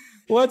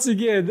 Once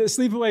again, the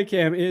Sleepaway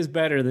Camp is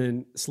better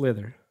than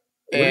Slither.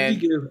 What did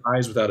and you give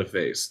Eyes Without a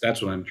Face?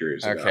 That's what I'm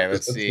curious about. okay,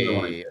 let's That's what I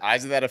wanna see. hear.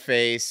 Eyes Without a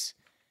Face.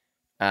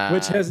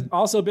 Which has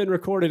also been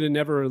recorded and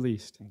never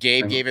released.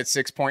 Gabe gave it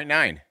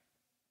 6.9.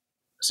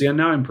 See, and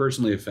now I'm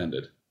personally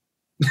offended.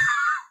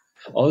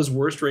 All his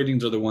worst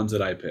ratings are the ones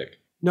that I pick.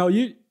 No,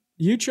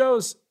 you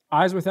chose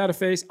Eyes Without a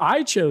Face.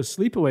 I chose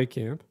Sleepaway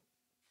Camp.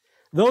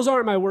 Those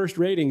aren't my worst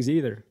ratings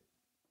either.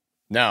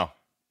 No.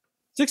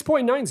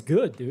 6.9 is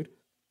good, dude.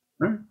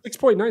 Right.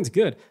 6.9 is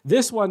good.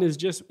 This one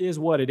is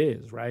what it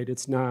is, right?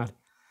 It's not.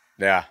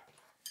 Yeah.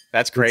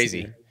 That's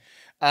crazy.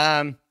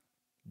 Do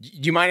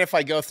you mind if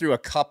I go through a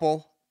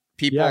couple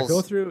people's Yeah,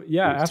 go through.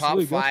 Yeah, top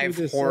absolutely. Go through 5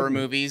 this horror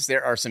segment. movies?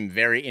 There are some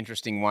very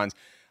interesting ones.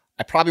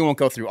 I probably won't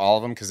go through all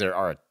of them because there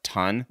are a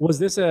ton. Was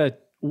this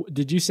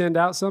did you send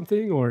out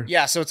something or?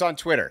 Yeah, so it's on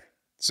Twitter.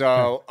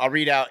 So I'll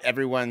read out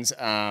everyone's.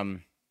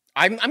 I'm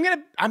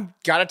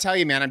gotta tell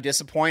you, man, I'm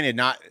disappointed.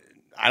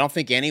 I don't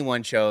think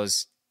anyone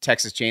chose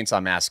Texas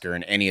Chainsaw Massacre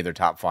in any of their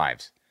top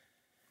 5s.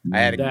 I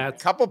had a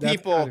couple that's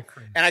people, kinda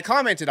crazy. and I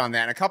commented on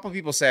that. And a couple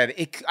people said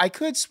I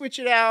could switch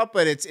it out,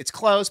 but it's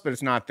close, but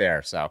it's not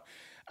there. So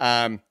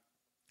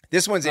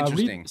this one's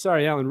interesting.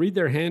 Sorry, Alan. Read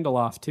their handle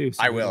off too.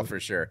 so I will for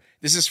sure.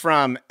 This is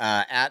from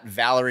at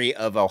Valerie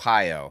of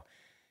Ohio.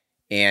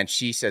 And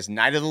she says,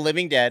 Night of the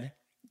Living Dead,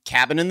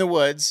 Cabin in the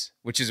Woods,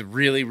 which is a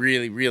really,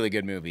 really, really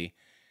good movie.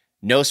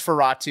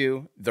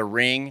 Nosferatu, The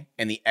Ring,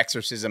 and The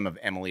Exorcism of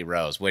Emily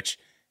Rose, which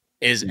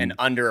is an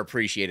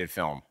underappreciated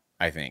film,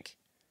 I think.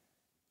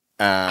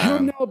 I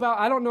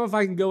don't know if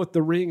I can go with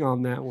The Ring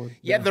on that one.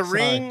 Yeah, No, The sorry.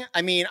 Ring,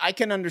 I mean, I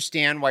can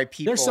understand why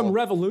people... There's some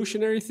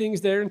revolutionary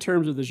things there in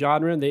terms of the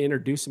genre, and they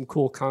introduced some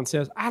cool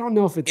concepts. I don't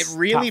know if it's It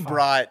really top 5.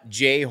 brought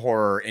J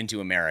horror into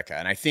America,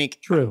 and I think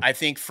True. I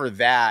think for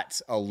that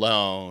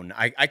alone,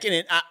 I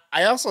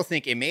also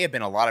think it may have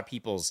been a lot of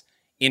people's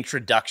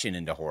introduction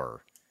into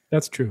horror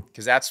That's true.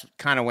 because that's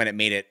kind of when it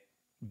made it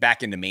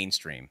back into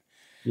mainstream.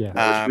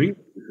 Yeah. Which Green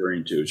is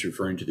referring to? It's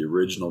referring to the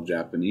original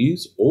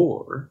Japanese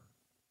or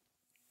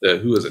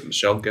who is it?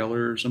 Michelle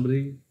Gellar or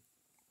somebody?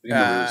 I think it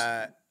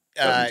was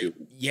 72.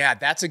 Yeah,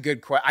 that's a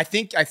good question.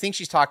 I think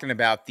she's talking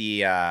about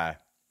the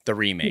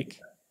remake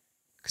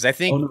because I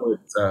think Oh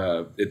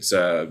no, it's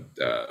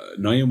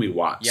Naomi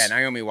Watts. yeah,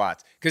 Naomi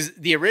Watts because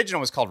the original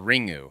was called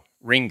Ringu.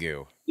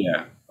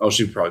 Yeah. Oh,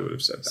 she probably would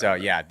have said that. So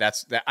yeah,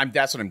 that's what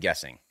I'm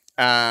guessing.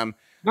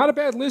 Not a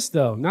bad list,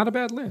 though. Not a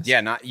bad list.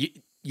 Yeah,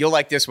 you'll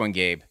like this one,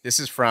 Gabe. This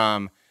is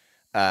from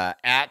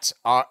at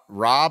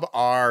Rob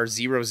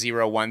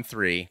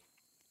R0013.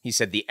 He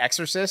said The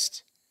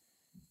Exorcist,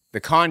 The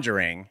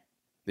Conjuring,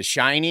 The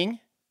Shining,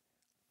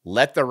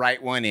 Let the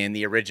Right One In,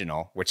 the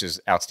original, which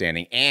is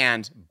outstanding,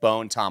 and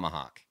Bone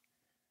Tomahawk.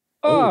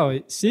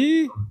 Oh,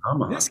 see?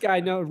 Tomahawk. This guy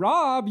knows.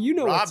 Rob, you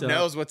know Rob what's up.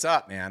 knows what's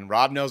up, man.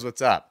 Rob knows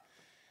what's up.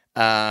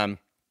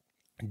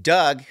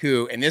 Doug,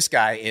 and this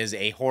guy is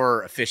a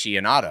horror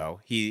aficionado.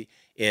 He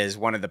is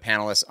one of the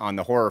panelists on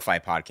the Horror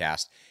Fight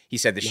podcast. He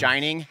said The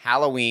Shining,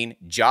 Halloween,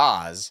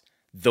 Jaws,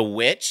 The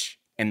Witch,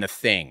 and The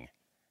Thing.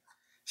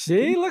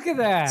 See? Look at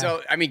that.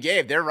 So, I mean,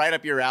 Gabe, they're right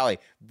up your alley.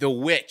 The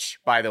Witch,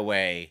 by the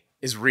way,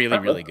 is really,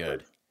 really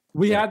good.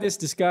 we had this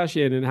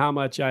discussion and how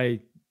much I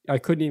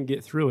couldn't even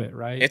get through it,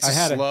 right? It's I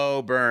had a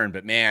slow burn,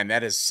 but man,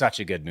 that is such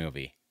a good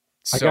movie.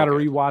 I So got to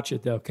good. rewatch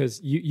it, though,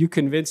 because you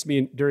convinced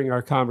me during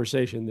our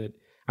conversation that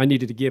I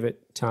needed to give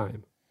it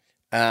time.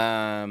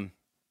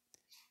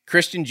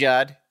 Christian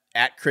Judd,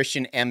 at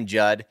Christian M.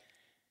 Judd,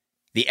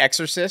 The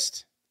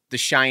Exorcist, The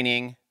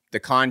Shining, The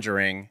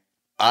Conjuring,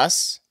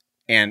 Us,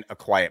 and A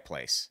Quiet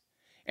Place.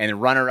 And the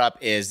runner-up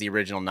is the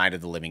original Night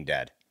of the Living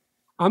Dead.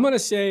 I'm going to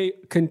say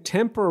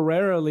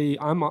contemporarily,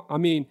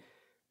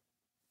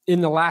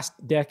 in the last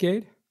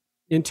decade,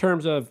 in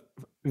terms of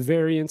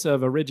variants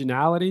of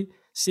originality.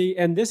 See,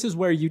 and this is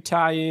where you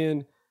tie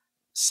in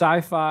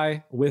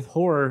sci-fi with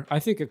horror. I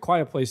think A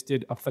Quiet Place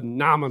did a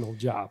phenomenal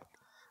job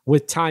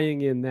with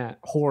tying in that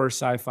horror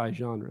sci-fi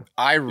genre.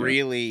 I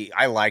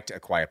liked A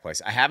Quiet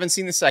Place. I haven't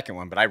seen the second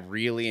one, but I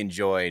really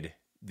enjoyed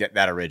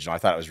that original. I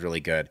thought it was really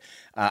good.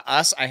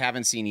 Us, I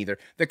haven't seen either.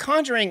 The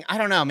Conjuring, I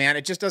don't know, man.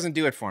 It just doesn't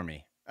do it for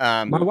me.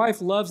 My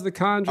wife loves The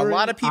Conjuring. A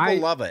lot of people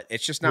love it.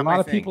 It's just not my thing. A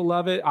lot of people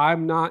love it.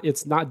 I'm not.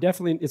 It's not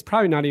definitely. It's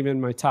probably not even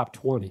in my top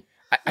 20.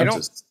 I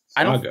don't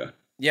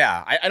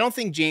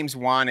think James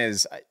Wan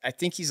is. I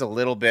think he's a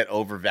little bit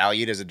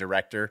overvalued as a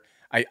director.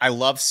 I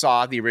love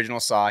Saw, the original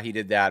Saw. He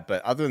did that,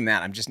 but other than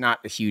that, I'm just not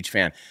a huge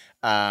fan.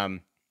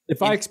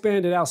 If I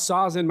expanded out,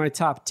 Saw's in my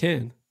top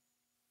 10.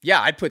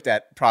 Yeah, I'd put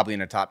that probably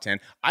in a top 10.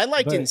 I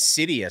liked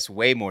Insidious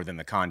way more than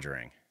The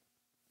Conjuring.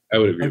 I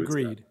would agree.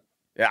 Agreed. With that.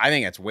 Yeah, I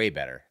think that's way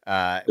better.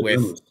 The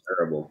Nun was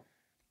terrible.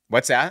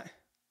 What's that?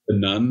 The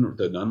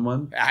Nun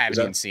one? I haven't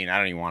even seen it. I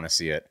don't even want to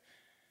see it.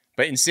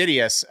 But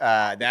Insidious,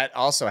 that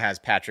also has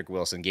Patrick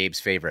Wilson, Gabe's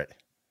favorite.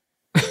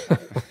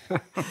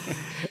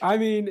 I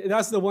mean,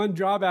 that's the one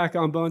drawback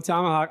on Bone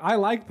Tomahawk. I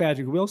like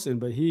Patrick Wilson,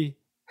 but he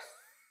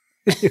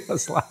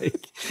was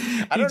like,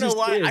 I don't know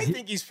why. I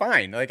think he's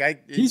fine.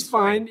 He's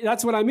fine.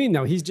 That's what I mean,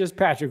 though. He's just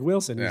Patrick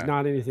Wilson. He's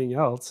not anything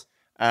else.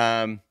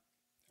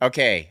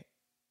 Okay.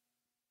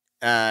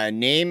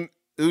 Name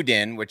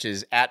Udin, which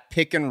is at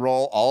Pick and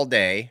Roll All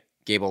Day.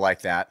 Gabe will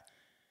like that.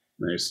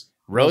 Nice.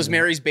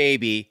 Rosemary's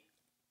Baby.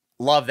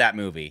 Love that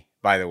movie,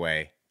 by the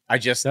way.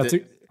 That's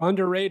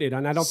underrated,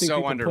 and I don't think so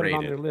people underrated.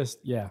 put it on their list.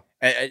 Yeah.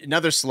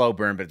 Another slow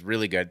burn, but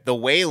really good. The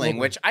Wailing,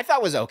 which I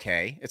thought was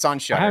okay. It's on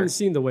Shudder. I haven't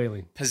seen The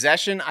Wailing.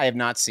 Possession, I have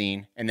not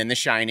seen. And then The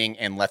Shining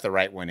and Let the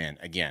Right One In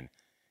again.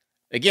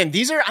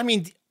 These are,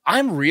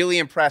 I'm really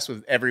impressed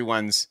with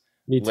everyone's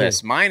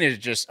list. Mine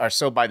are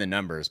so by the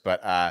numbers,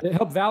 but it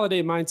helped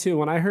validate mine too.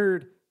 When I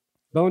heard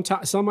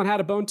someone had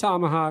a Bone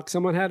Tomahawk,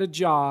 someone had a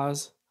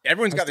Jaws.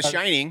 Everyone's got The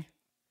Shining.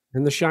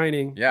 And The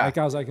Shining. Yeah.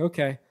 I was like,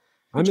 okay,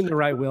 I'm in the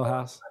right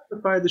wheelhouse. I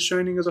classify The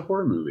Shining as a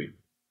horror movie.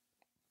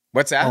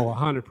 What's that? Oh,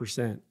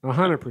 100%.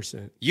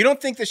 100%. You don't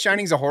think The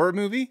Shining's a horror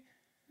movie?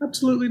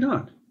 Absolutely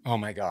not. Oh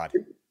my God.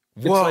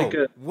 Whoa,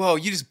 whoa,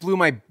 you just blew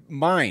my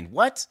mind.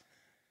 What?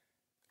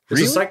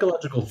 It's a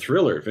psychological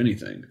thriller, if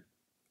anything.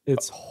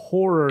 It's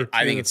horror.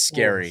 I think it's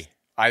scary.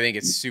 I think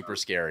it's super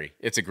scary.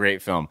 It's a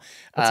great film.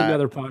 That's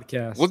another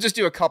podcast. We'll just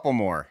do a couple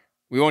more.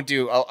 We won't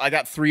do, I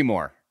got 3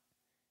 more.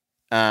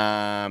 Go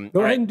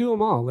ahead and do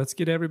them all. Let's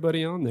get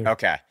everybody on there.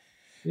 Okay.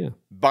 Yeah.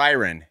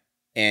 Byron,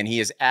 and he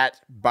is at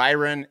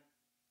Byron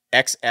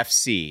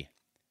XFC,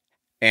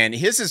 and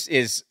his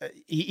is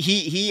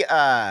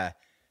I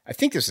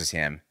think this is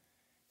him,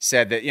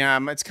 said that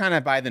it's kind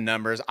of by the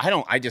numbers.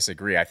 I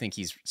disagree. I think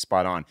he's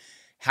spot on.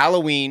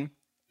 Halloween,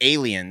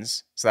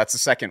 Aliens, so that's the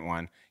second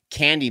one.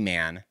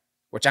 Candyman,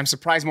 which I'm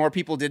surprised more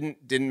people didn't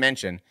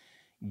mention.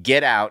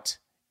 Get Out,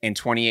 and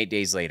 28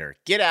 Days Later.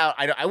 Get Out,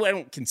 I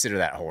don't consider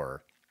that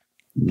horror,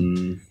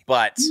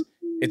 but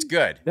it's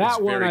good. That it's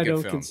one I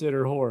don't film.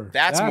 Consider horror.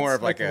 That's more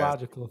of like a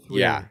psychological thriller.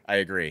 Yeah, I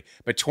agree.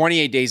 But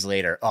 28 Days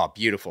Later,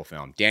 beautiful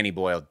film. Danny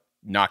Boyle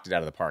knocked it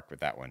out of the park with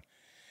that one.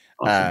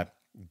 Awesome.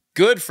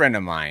 Good friend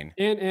of mine.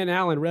 And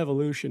Alan,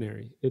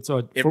 revolutionary. It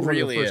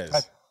really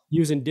is.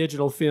 Using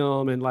digital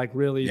film and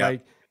really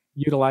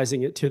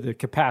utilizing it to the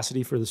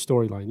capacity for the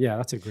storyline. Yeah,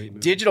 that's a great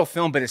movie. Digital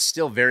film, but it's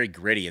still very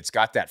gritty. It's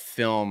got that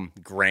film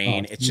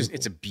grain.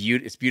 It's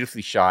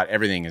beautifully shot.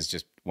 Everything is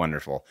just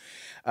wonderful.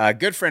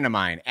 Good friend of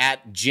mine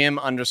at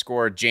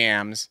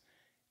Jim_Jams,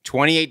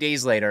 28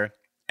 Days Later,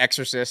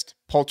 Exorcist,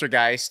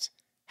 Poltergeist,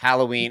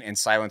 Halloween, and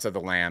Silence of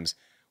the Lambs.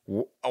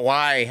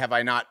 Why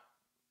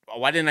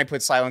didn't I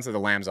put Silence of the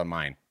Lambs on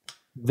mine?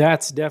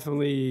 That's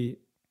definitely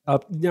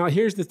up. Now,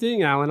 here's the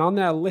thing, Alan. On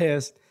that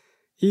list,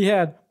 he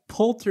had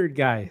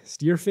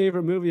Poltergeist, your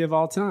favorite movie of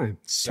all time.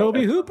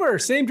 Toby Hooper,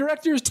 same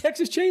director as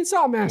Texas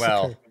Chainsaw Massacre.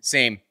 Well,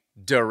 same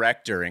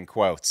director in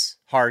quotes.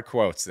 Hard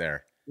quotes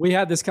there. We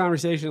had this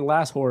conversation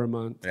last horror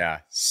month. Yeah.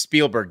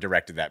 Spielberg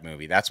directed that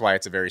movie. That's why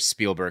it's a very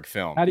Spielberg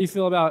film. How do you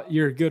feel about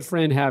your good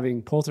friend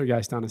having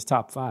Poltergeist on his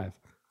top 5?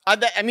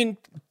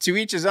 To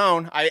each his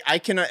own. I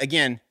can,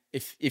 again,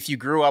 if you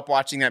grew up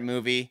watching that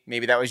movie,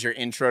 maybe that was your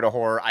intro to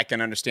horror, I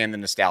can understand the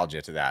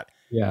nostalgia to that.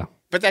 Yeah.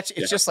 But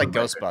it's just like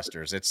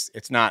Ghostbusters.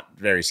 It's not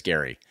very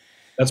scary.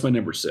 That's my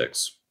number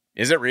 6.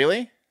 Is it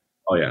really?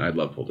 Oh yeah, I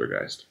love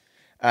Poltergeist.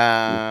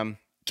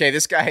 Okay,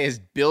 this guy is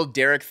Bill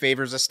Derek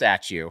Favors a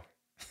Statue.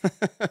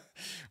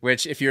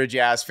 Which, if you're a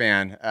Jazz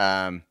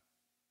fan,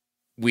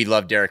 we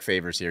love Derek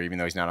Favors here, even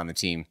though he's not on the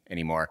team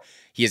anymore.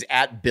 He is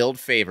at Build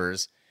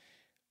Favors.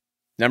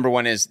 Number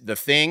 1 is The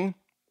Thing,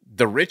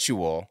 The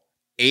Ritual,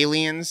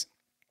 Aliens,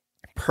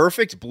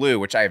 Perfect Blue,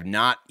 which I have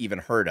not even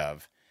heard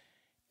of.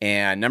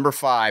 And number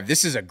 5,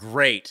 this is a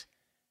great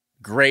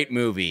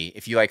movie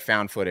if you like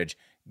found footage,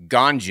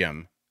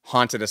 Gonjiam,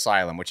 Haunted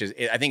Asylum, which is,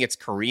 I think it's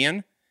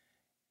Korean.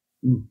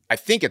 I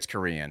think it's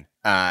Korean.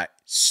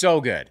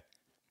 So good.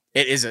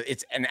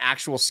 It's an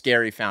actual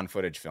scary found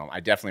footage film. I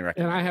definitely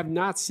recommend it. And I have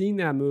not seen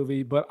that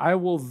movie, but I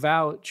will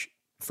vouch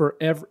for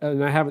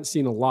and I haven't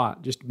seen a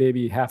lot, just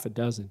maybe half a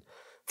dozen,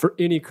 for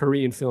any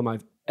Korean film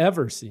I've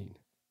ever seen.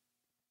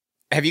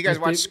 Have you guys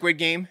watched Squid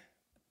Game?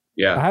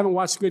 Yeah. I haven't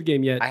watched Squid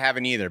Game yet. I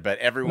haven't either, but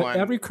everyone,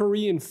 Every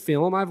Korean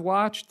film I've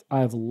watched,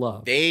 I've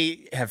loved.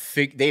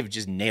 they've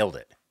just nailed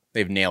it.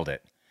 They've nailed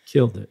it.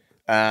 Killed it.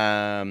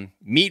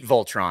 Meet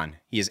Voltron.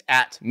 He is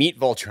at Meet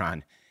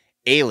Voltron.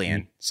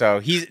 Alien. So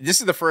this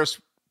is the first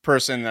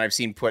person that I've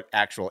seen put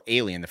actual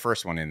Alien, the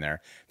first one, in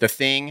there. The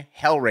Thing,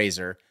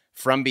 Hellraiser,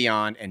 From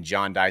Beyond, and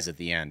John Dies at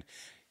the End.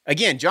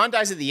 Again, John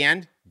Dies at the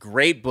End.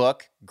 Great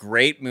book,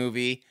 great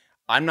movie.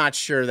 I'm not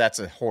sure that's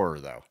a horror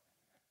though.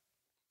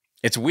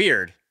 It's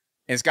weird.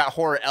 And it's got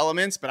horror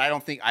elements, but I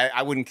don't think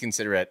I wouldn't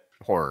consider it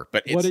horror.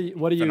 But it's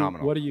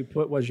phenomenal.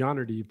 What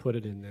genre do you put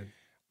it in then?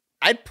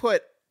 I'd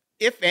put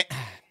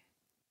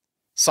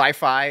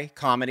sci-fi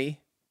comedy.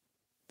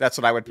 That's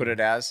what I would put it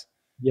as.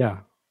 Yeah.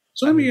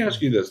 So let me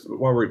ask you this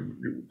while we're,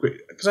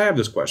 because I have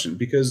this question,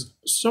 because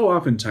so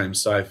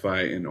oftentimes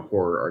sci-fi and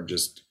horror are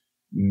just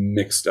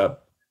mixed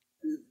up.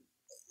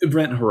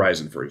 Event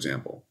Horizon, for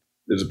example,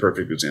 is a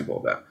perfect example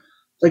of that.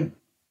 Like,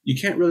 you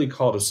can't really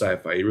call it a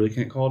sci-fi. You really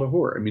can't call it a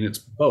horror. I mean, it's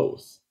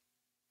both.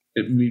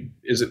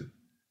 Is it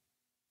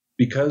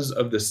because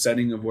of the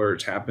setting of where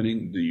it's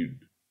happening? Do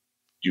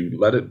you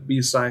let it be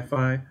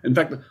sci-fi? In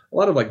fact, a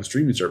lot of like the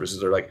streaming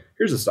services are like,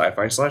 here's a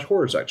sci-fi /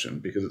 horror section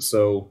because it's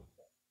so.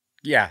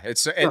 Yeah,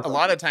 a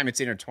lot of time it's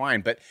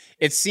intertwined, but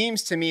it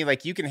seems to me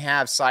like you can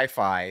have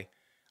sci-fi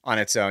on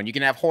its own, you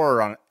can have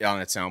horror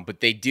on its own,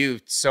 but they do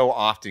so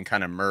often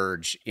kind of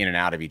merge in and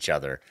out of each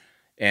other.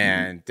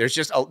 And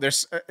there's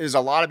a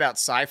lot about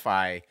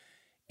sci-fi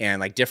and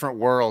like different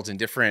worlds and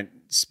different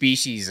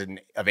species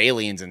and of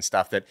aliens and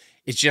stuff that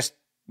it's just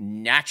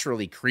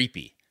naturally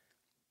creepy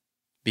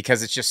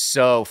because it's just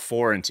so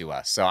foreign to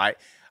us. So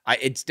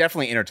it's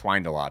definitely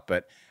intertwined a lot,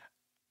 but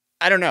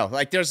I don't know.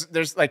 Like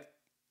there's like,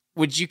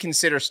 would you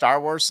consider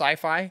Star Wars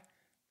sci-fi?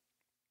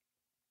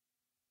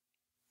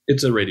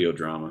 It's a radio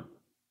drama.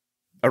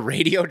 A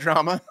radio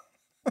drama?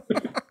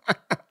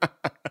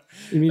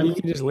 You mean you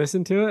can just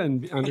listen to it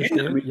and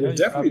understand? I mean, yeah,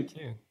 definitely you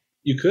can.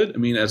 You could. I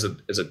mean, as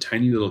a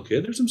tiny little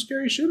kid, there's some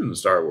scary shit in the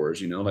Star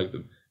Wars. You know, like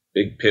the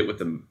big pit with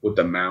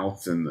the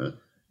mouth and the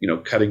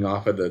cutting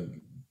off of the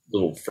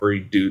little furry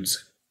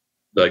dude's,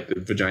 like the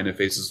vagina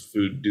faces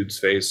food dude's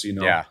face.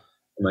 Yeah.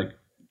 And like,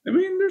 I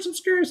mean, there's some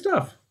scary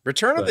stuff.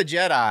 Return of the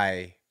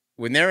Jedi,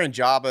 when they're in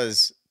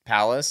Jabba's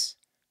palace,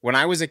 when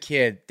I was a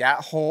kid,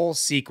 that whole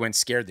sequence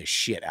scared the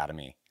shit out of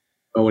me.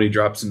 Oh, when he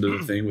drops into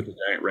the thing with the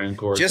giant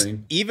Rancor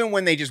thing? Even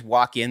when they just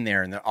walk in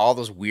there and all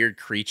those weird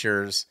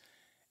creatures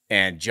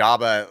and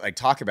Jabba, like,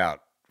 talk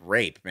about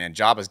rape, man.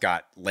 Jabba's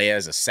got Leia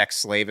as a sex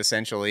slave,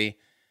 essentially.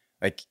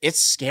 Like, it's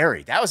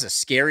scary. That was a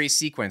scary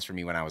sequence for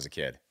me when I was a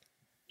kid.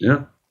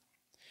 Yeah.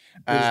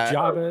 Is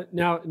Jabba,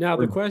 now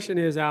the question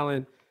is,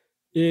 Alan,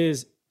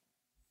 is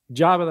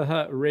Jabba the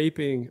Hutt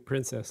raping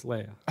Princess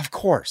Leia? Of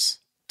course.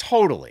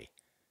 Totally.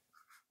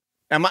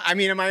 Am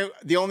I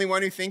the only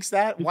one who thinks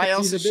that? Because why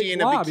else is she in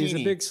a bikini? He's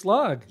a big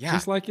slug. Yeah.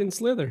 Just like in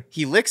Slither.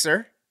 He licks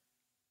her.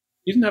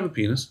 He didn't have a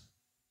penis.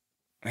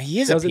 He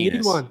is Doesn't a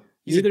penis. need one.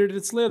 Neither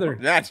did Slither.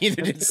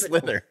 Neither did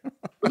Slither.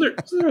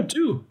 Slither had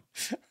two.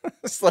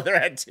 Slither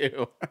had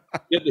two.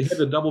 He had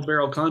the double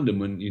barrel condom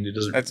when it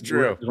doesn't. That's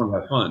true. It doesn't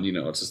have fun.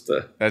 It's just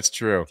That's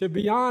true. To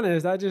be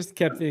honest, I just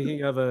kept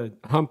thinking of a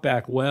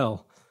humpback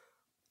whale.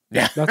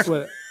 Yeah. That's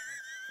what...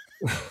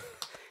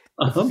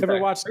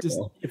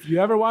 If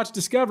you ever watch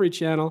Discovery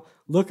Channel,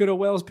 look at a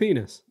whale's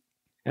penis,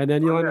 and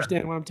then you'll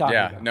understand what I'm talking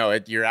about. Yeah, no,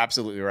 you're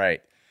absolutely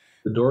right.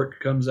 The dork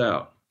comes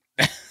out.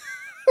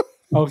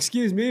 Oh,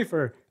 excuse me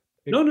for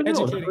educating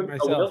myself.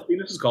 A whale's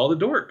penis is called a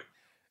dork.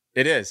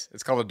 It is.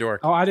 It's called a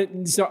dork. Oh, I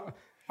didn't. So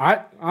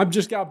I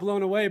just got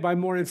blown away by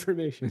more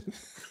information.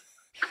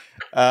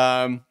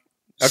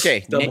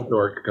 Okay. Double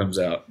dork comes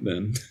out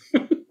then.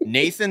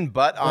 Nathan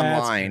Butt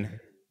Online.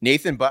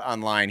 Nathan Butt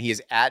Online. He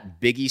is at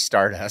Biggie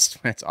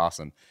Stardust. That's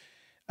awesome.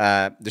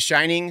 The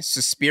Shining,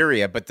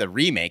 Suspiria, but the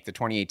remake, the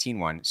 2018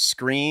 one,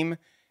 Scream,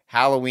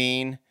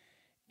 Halloween,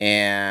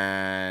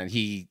 and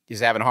he is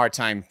having a hard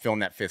time filling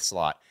that fifth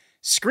slot.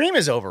 Scream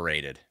is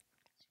overrated.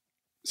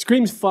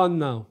 Scream's fun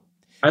though.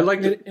 I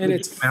liked it, and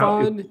it's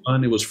fun.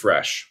 It was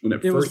fresh when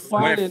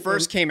it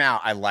first came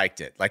out. I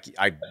liked it. Like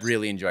I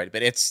really enjoyed it,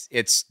 but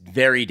it's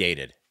very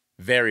dated,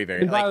 very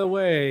very. And by the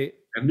way,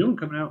 a new one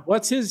coming out.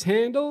 What's his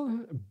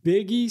handle?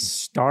 Biggie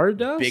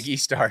Stardust? Biggie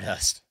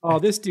Stardust. Oh,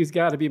 this dude's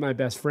got to be my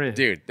best friend.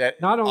 Dude,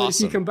 that not only awesome. is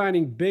he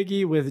combining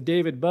Biggie with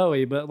David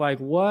Bowie, but like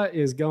what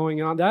is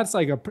going on? That's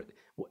like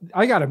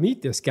I got to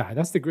meet this guy.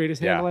 That's the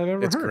greatest handle I've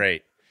ever heard. It's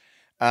great.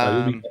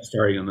 We'll be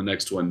starring on the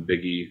next one,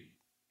 Biggie.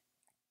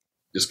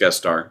 Just guest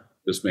star.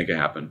 Just make it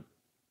happen.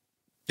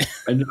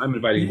 I'm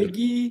inviting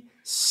Biggie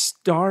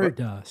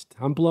Stardust.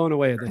 I'm blown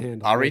away at the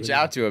handle. I'll reach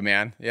out to him,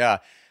 man. Yeah.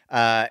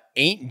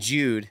 Ain't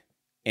Jude.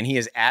 And he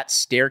is at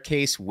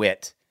Staircase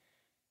Wit.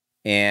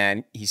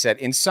 And he said,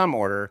 in some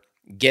order,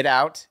 Get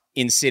Out,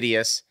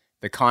 Insidious,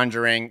 The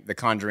Conjuring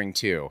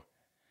 2.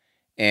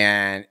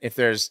 And if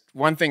there's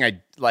one thing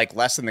I like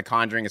less than The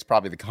Conjuring, it's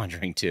probably The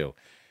Conjuring 2.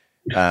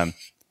 Again,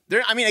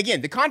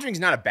 The Conjuring's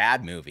not a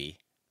bad movie.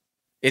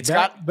 It's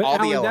got all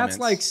the elements. That's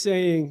like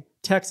saying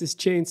Texas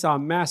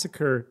Chainsaw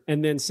Massacre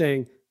and then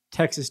saying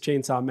Texas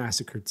Chainsaw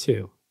Massacre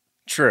 2.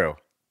 True.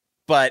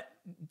 But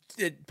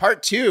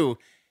part 2,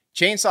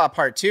 Chainsaw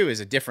Part 2 is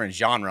a different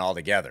genre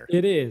altogether.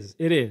 It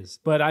is.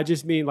 But I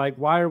just mean, like,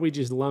 why are we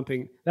just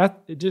lumping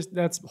that?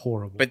 That's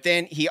horrible. But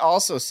then he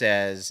also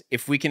says,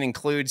 if we can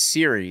include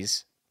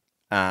series,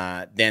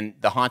 then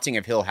The Haunting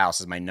of Hill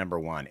House is my number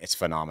 1. It's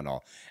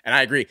phenomenal. And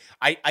I agree.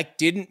 I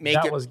didn't make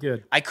it. That was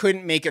good. I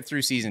couldn't make it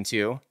through season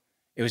 2.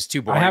 It was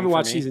too boring. I haven't for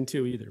watched me. season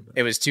 2 either. But.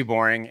 It was too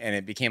boring, and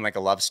it became like a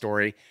love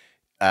story.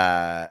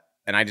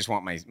 And I just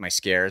want my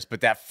scares.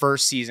 But that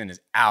first season is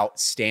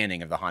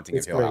outstanding of The Haunting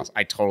of Hill great. House.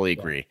 I totally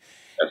agree.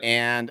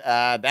 And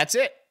that's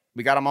it.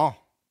 We got them all.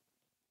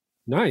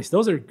 Nice.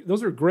 Those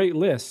are great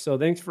lists. So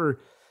thanks for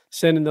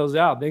sending those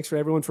out. Thanks for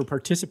everyone for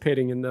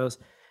participating in those.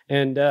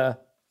 And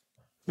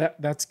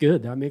that's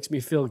good. That makes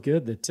me feel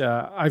good that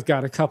I've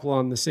got a couple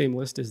on the same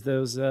list as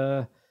those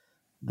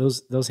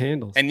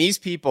handles. And these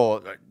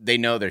people, they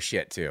know their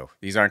shit too.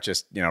 These aren't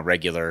just,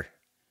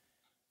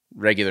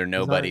 regular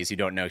nobodies who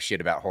don't know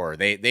shit about horror.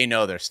 They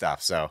know their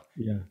stuff. So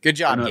good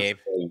job, Gabe.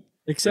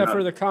 Except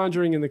for The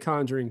Conjuring and The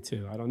Conjuring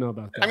 2. I don't know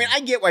about that. I mean, I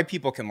get why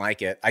people can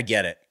like it. I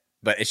get it.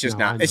 But it's just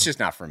not. It's just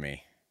not for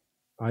me.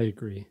 I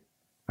agree.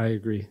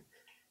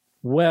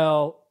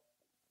 Well,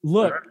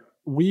 look,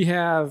 we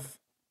have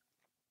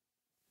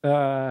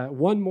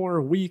one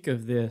more week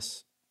of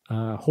this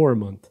horror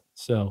month.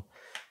 So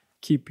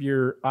keep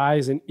your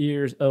eyes and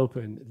ears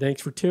open.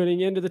 Thanks for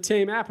tuning into the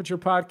Tame Aperture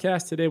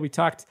podcast. Today we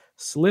talked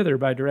Slither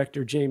by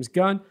director James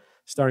Gunn,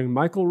 starring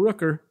Michael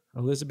Rooker,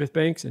 Elizabeth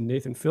Banks, and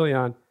Nathan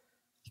Fillion.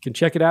 You can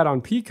check it out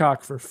on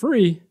Peacock for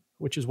free,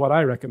 which is what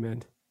I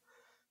recommend.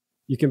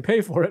 You can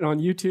pay for it on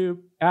YouTube,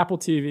 Apple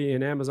TV,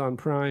 and Amazon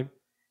Prime.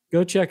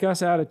 Go check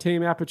us out at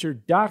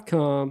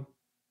tameaperture.com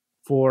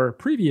for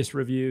previous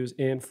reviews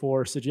and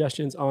for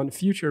suggestions on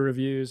future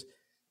reviews.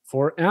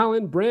 For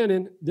Alan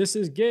Brannon, this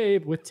is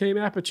Gabe with Tame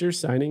Aperture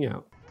signing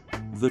out.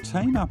 The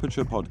Tame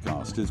Aperture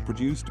podcast is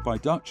produced by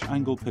Dutch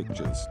Angle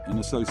Pictures in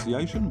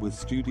association with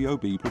Studio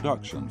B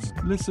Productions.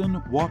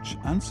 Listen, watch,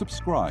 and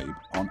subscribe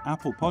on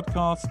Apple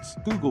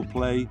Podcasts, Google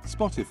Play,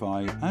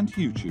 Spotify, and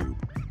YouTube.